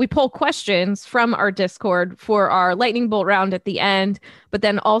pull questions from our Discord for our lightning bolt round at the end. But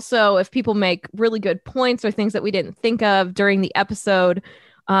then also if people make really good points or things that we didn't think of during the episode,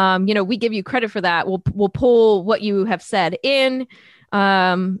 we give you credit for that. We'll pull what you have said in.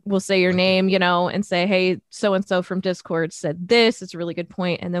 We'll say your name, and say, hey, so-and-so from Discord said this. It's a really good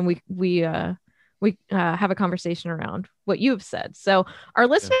point. And then we we have a conversation around what you've said. So our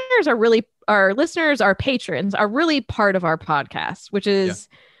listeners our patrons are really part of our podcast, which is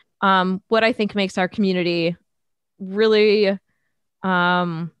what I think makes our community really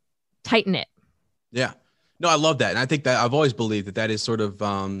tight knit. Yeah. No, I love that. And I think that I've always believed that is sort of,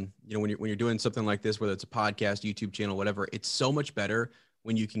 when you're doing something like this, whether it's a podcast, YouTube channel, whatever, it's so much better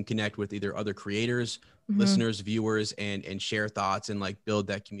when you can connect with either other creators, listeners, viewers, and share thoughts and like build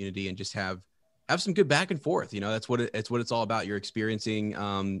that community and just have some good back and forth. That's what it's all about. You're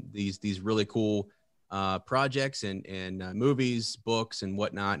experiencing these really cool projects and movies, books, and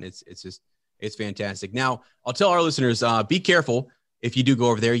whatnot. And it's fantastic. Now, I'll tell our listeners, be careful. If you do go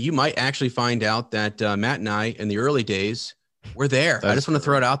over there, you might actually find out that Matt and I, in the early days, were there. I just want to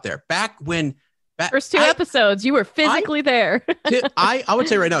throw it out there. First two episodes, you were physically there. I would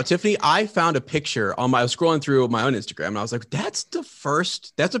say right now, Tiffany, I found a picture I was scrolling through my own Instagram, and I was like, that's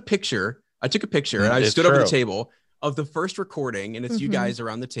a picture. I took a picture, and I stood over the table of the first recording, and it's you guys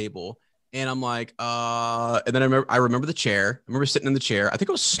around the table. And I'm like, and then I remember the chair. I remember sitting in the chair. I think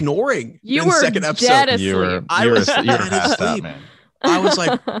I was snoring. You were second episode. Dead asleep. You were passed out, man. I was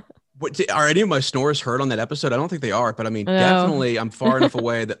like, are any of my snores heard on that episode? I don't think they are, but I mean, definitely I'm far enough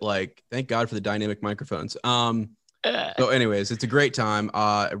away that like, thank God for the dynamic microphones. So anyways, it's a great time.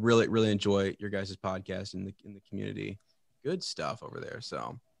 I really, really enjoy your guys' podcast in the community. Good stuff over there.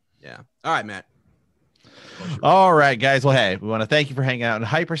 So yeah. All right, Matt. All right, guys. Well, hey, we want to thank you for hanging out in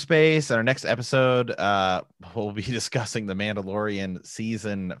hyperspace. In our next episode, we'll be discussing the Mandalorian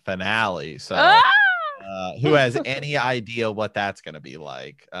season finale. So who has any idea what that's going to be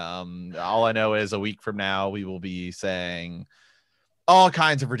like? All I know is a week from now, we will be saying all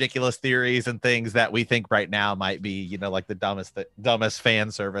kinds of ridiculous theories and things that we think right now might be, like the dumbest fan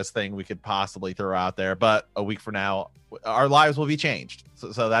service thing we could possibly throw out there. But a week from now, our lives will be changed.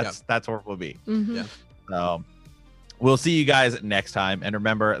 So that's where we'll be. Yeah. So we'll see you guys next time. And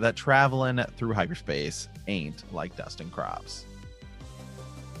remember that traveling through hyperspace ain't like dusting crops.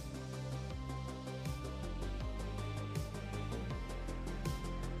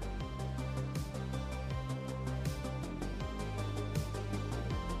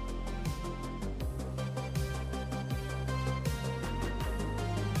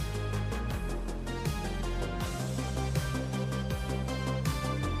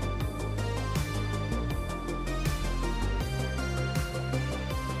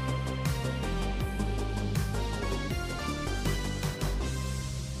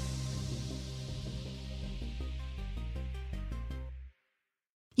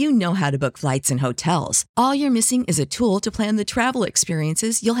 You know how to book flights and hotels. All you're missing is a tool to plan the travel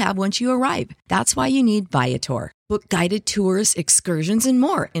experiences you'll have once you arrive. That's why you need Viator. Book guided tours, excursions, and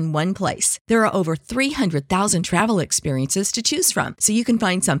more in one place. There are over 300,000 travel experiences to choose from, so you can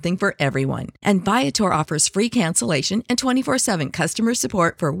find something for everyone. And Viator offers free cancellation and 24/7 customer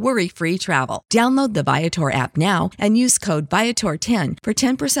support for worry-free travel. Download the Viator app now and use code Viator10 for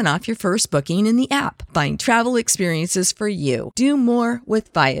 10% off your first booking in the app. Find travel experiences for you. Do more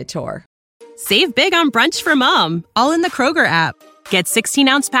with Viator. Save big on brunch for mom, all in the Kroger app. Get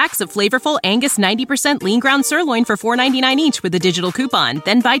 16-ounce packs of flavorful Angus 90% lean ground sirloin for $4.99 each with a digital coupon.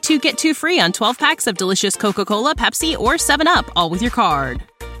 Then buy 2, get 2 free on 12 packs of delicious Coca-Cola, Pepsi, or 7-Up, all with your card.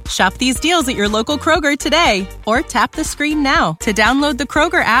 Shop these deals at your local Kroger today, or tap the screen now to download the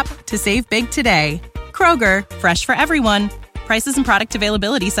Kroger app to save big today. Kroger, fresh for everyone. Prices and product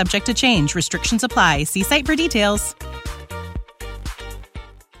availability subject to change. Restrictions apply. See site for details.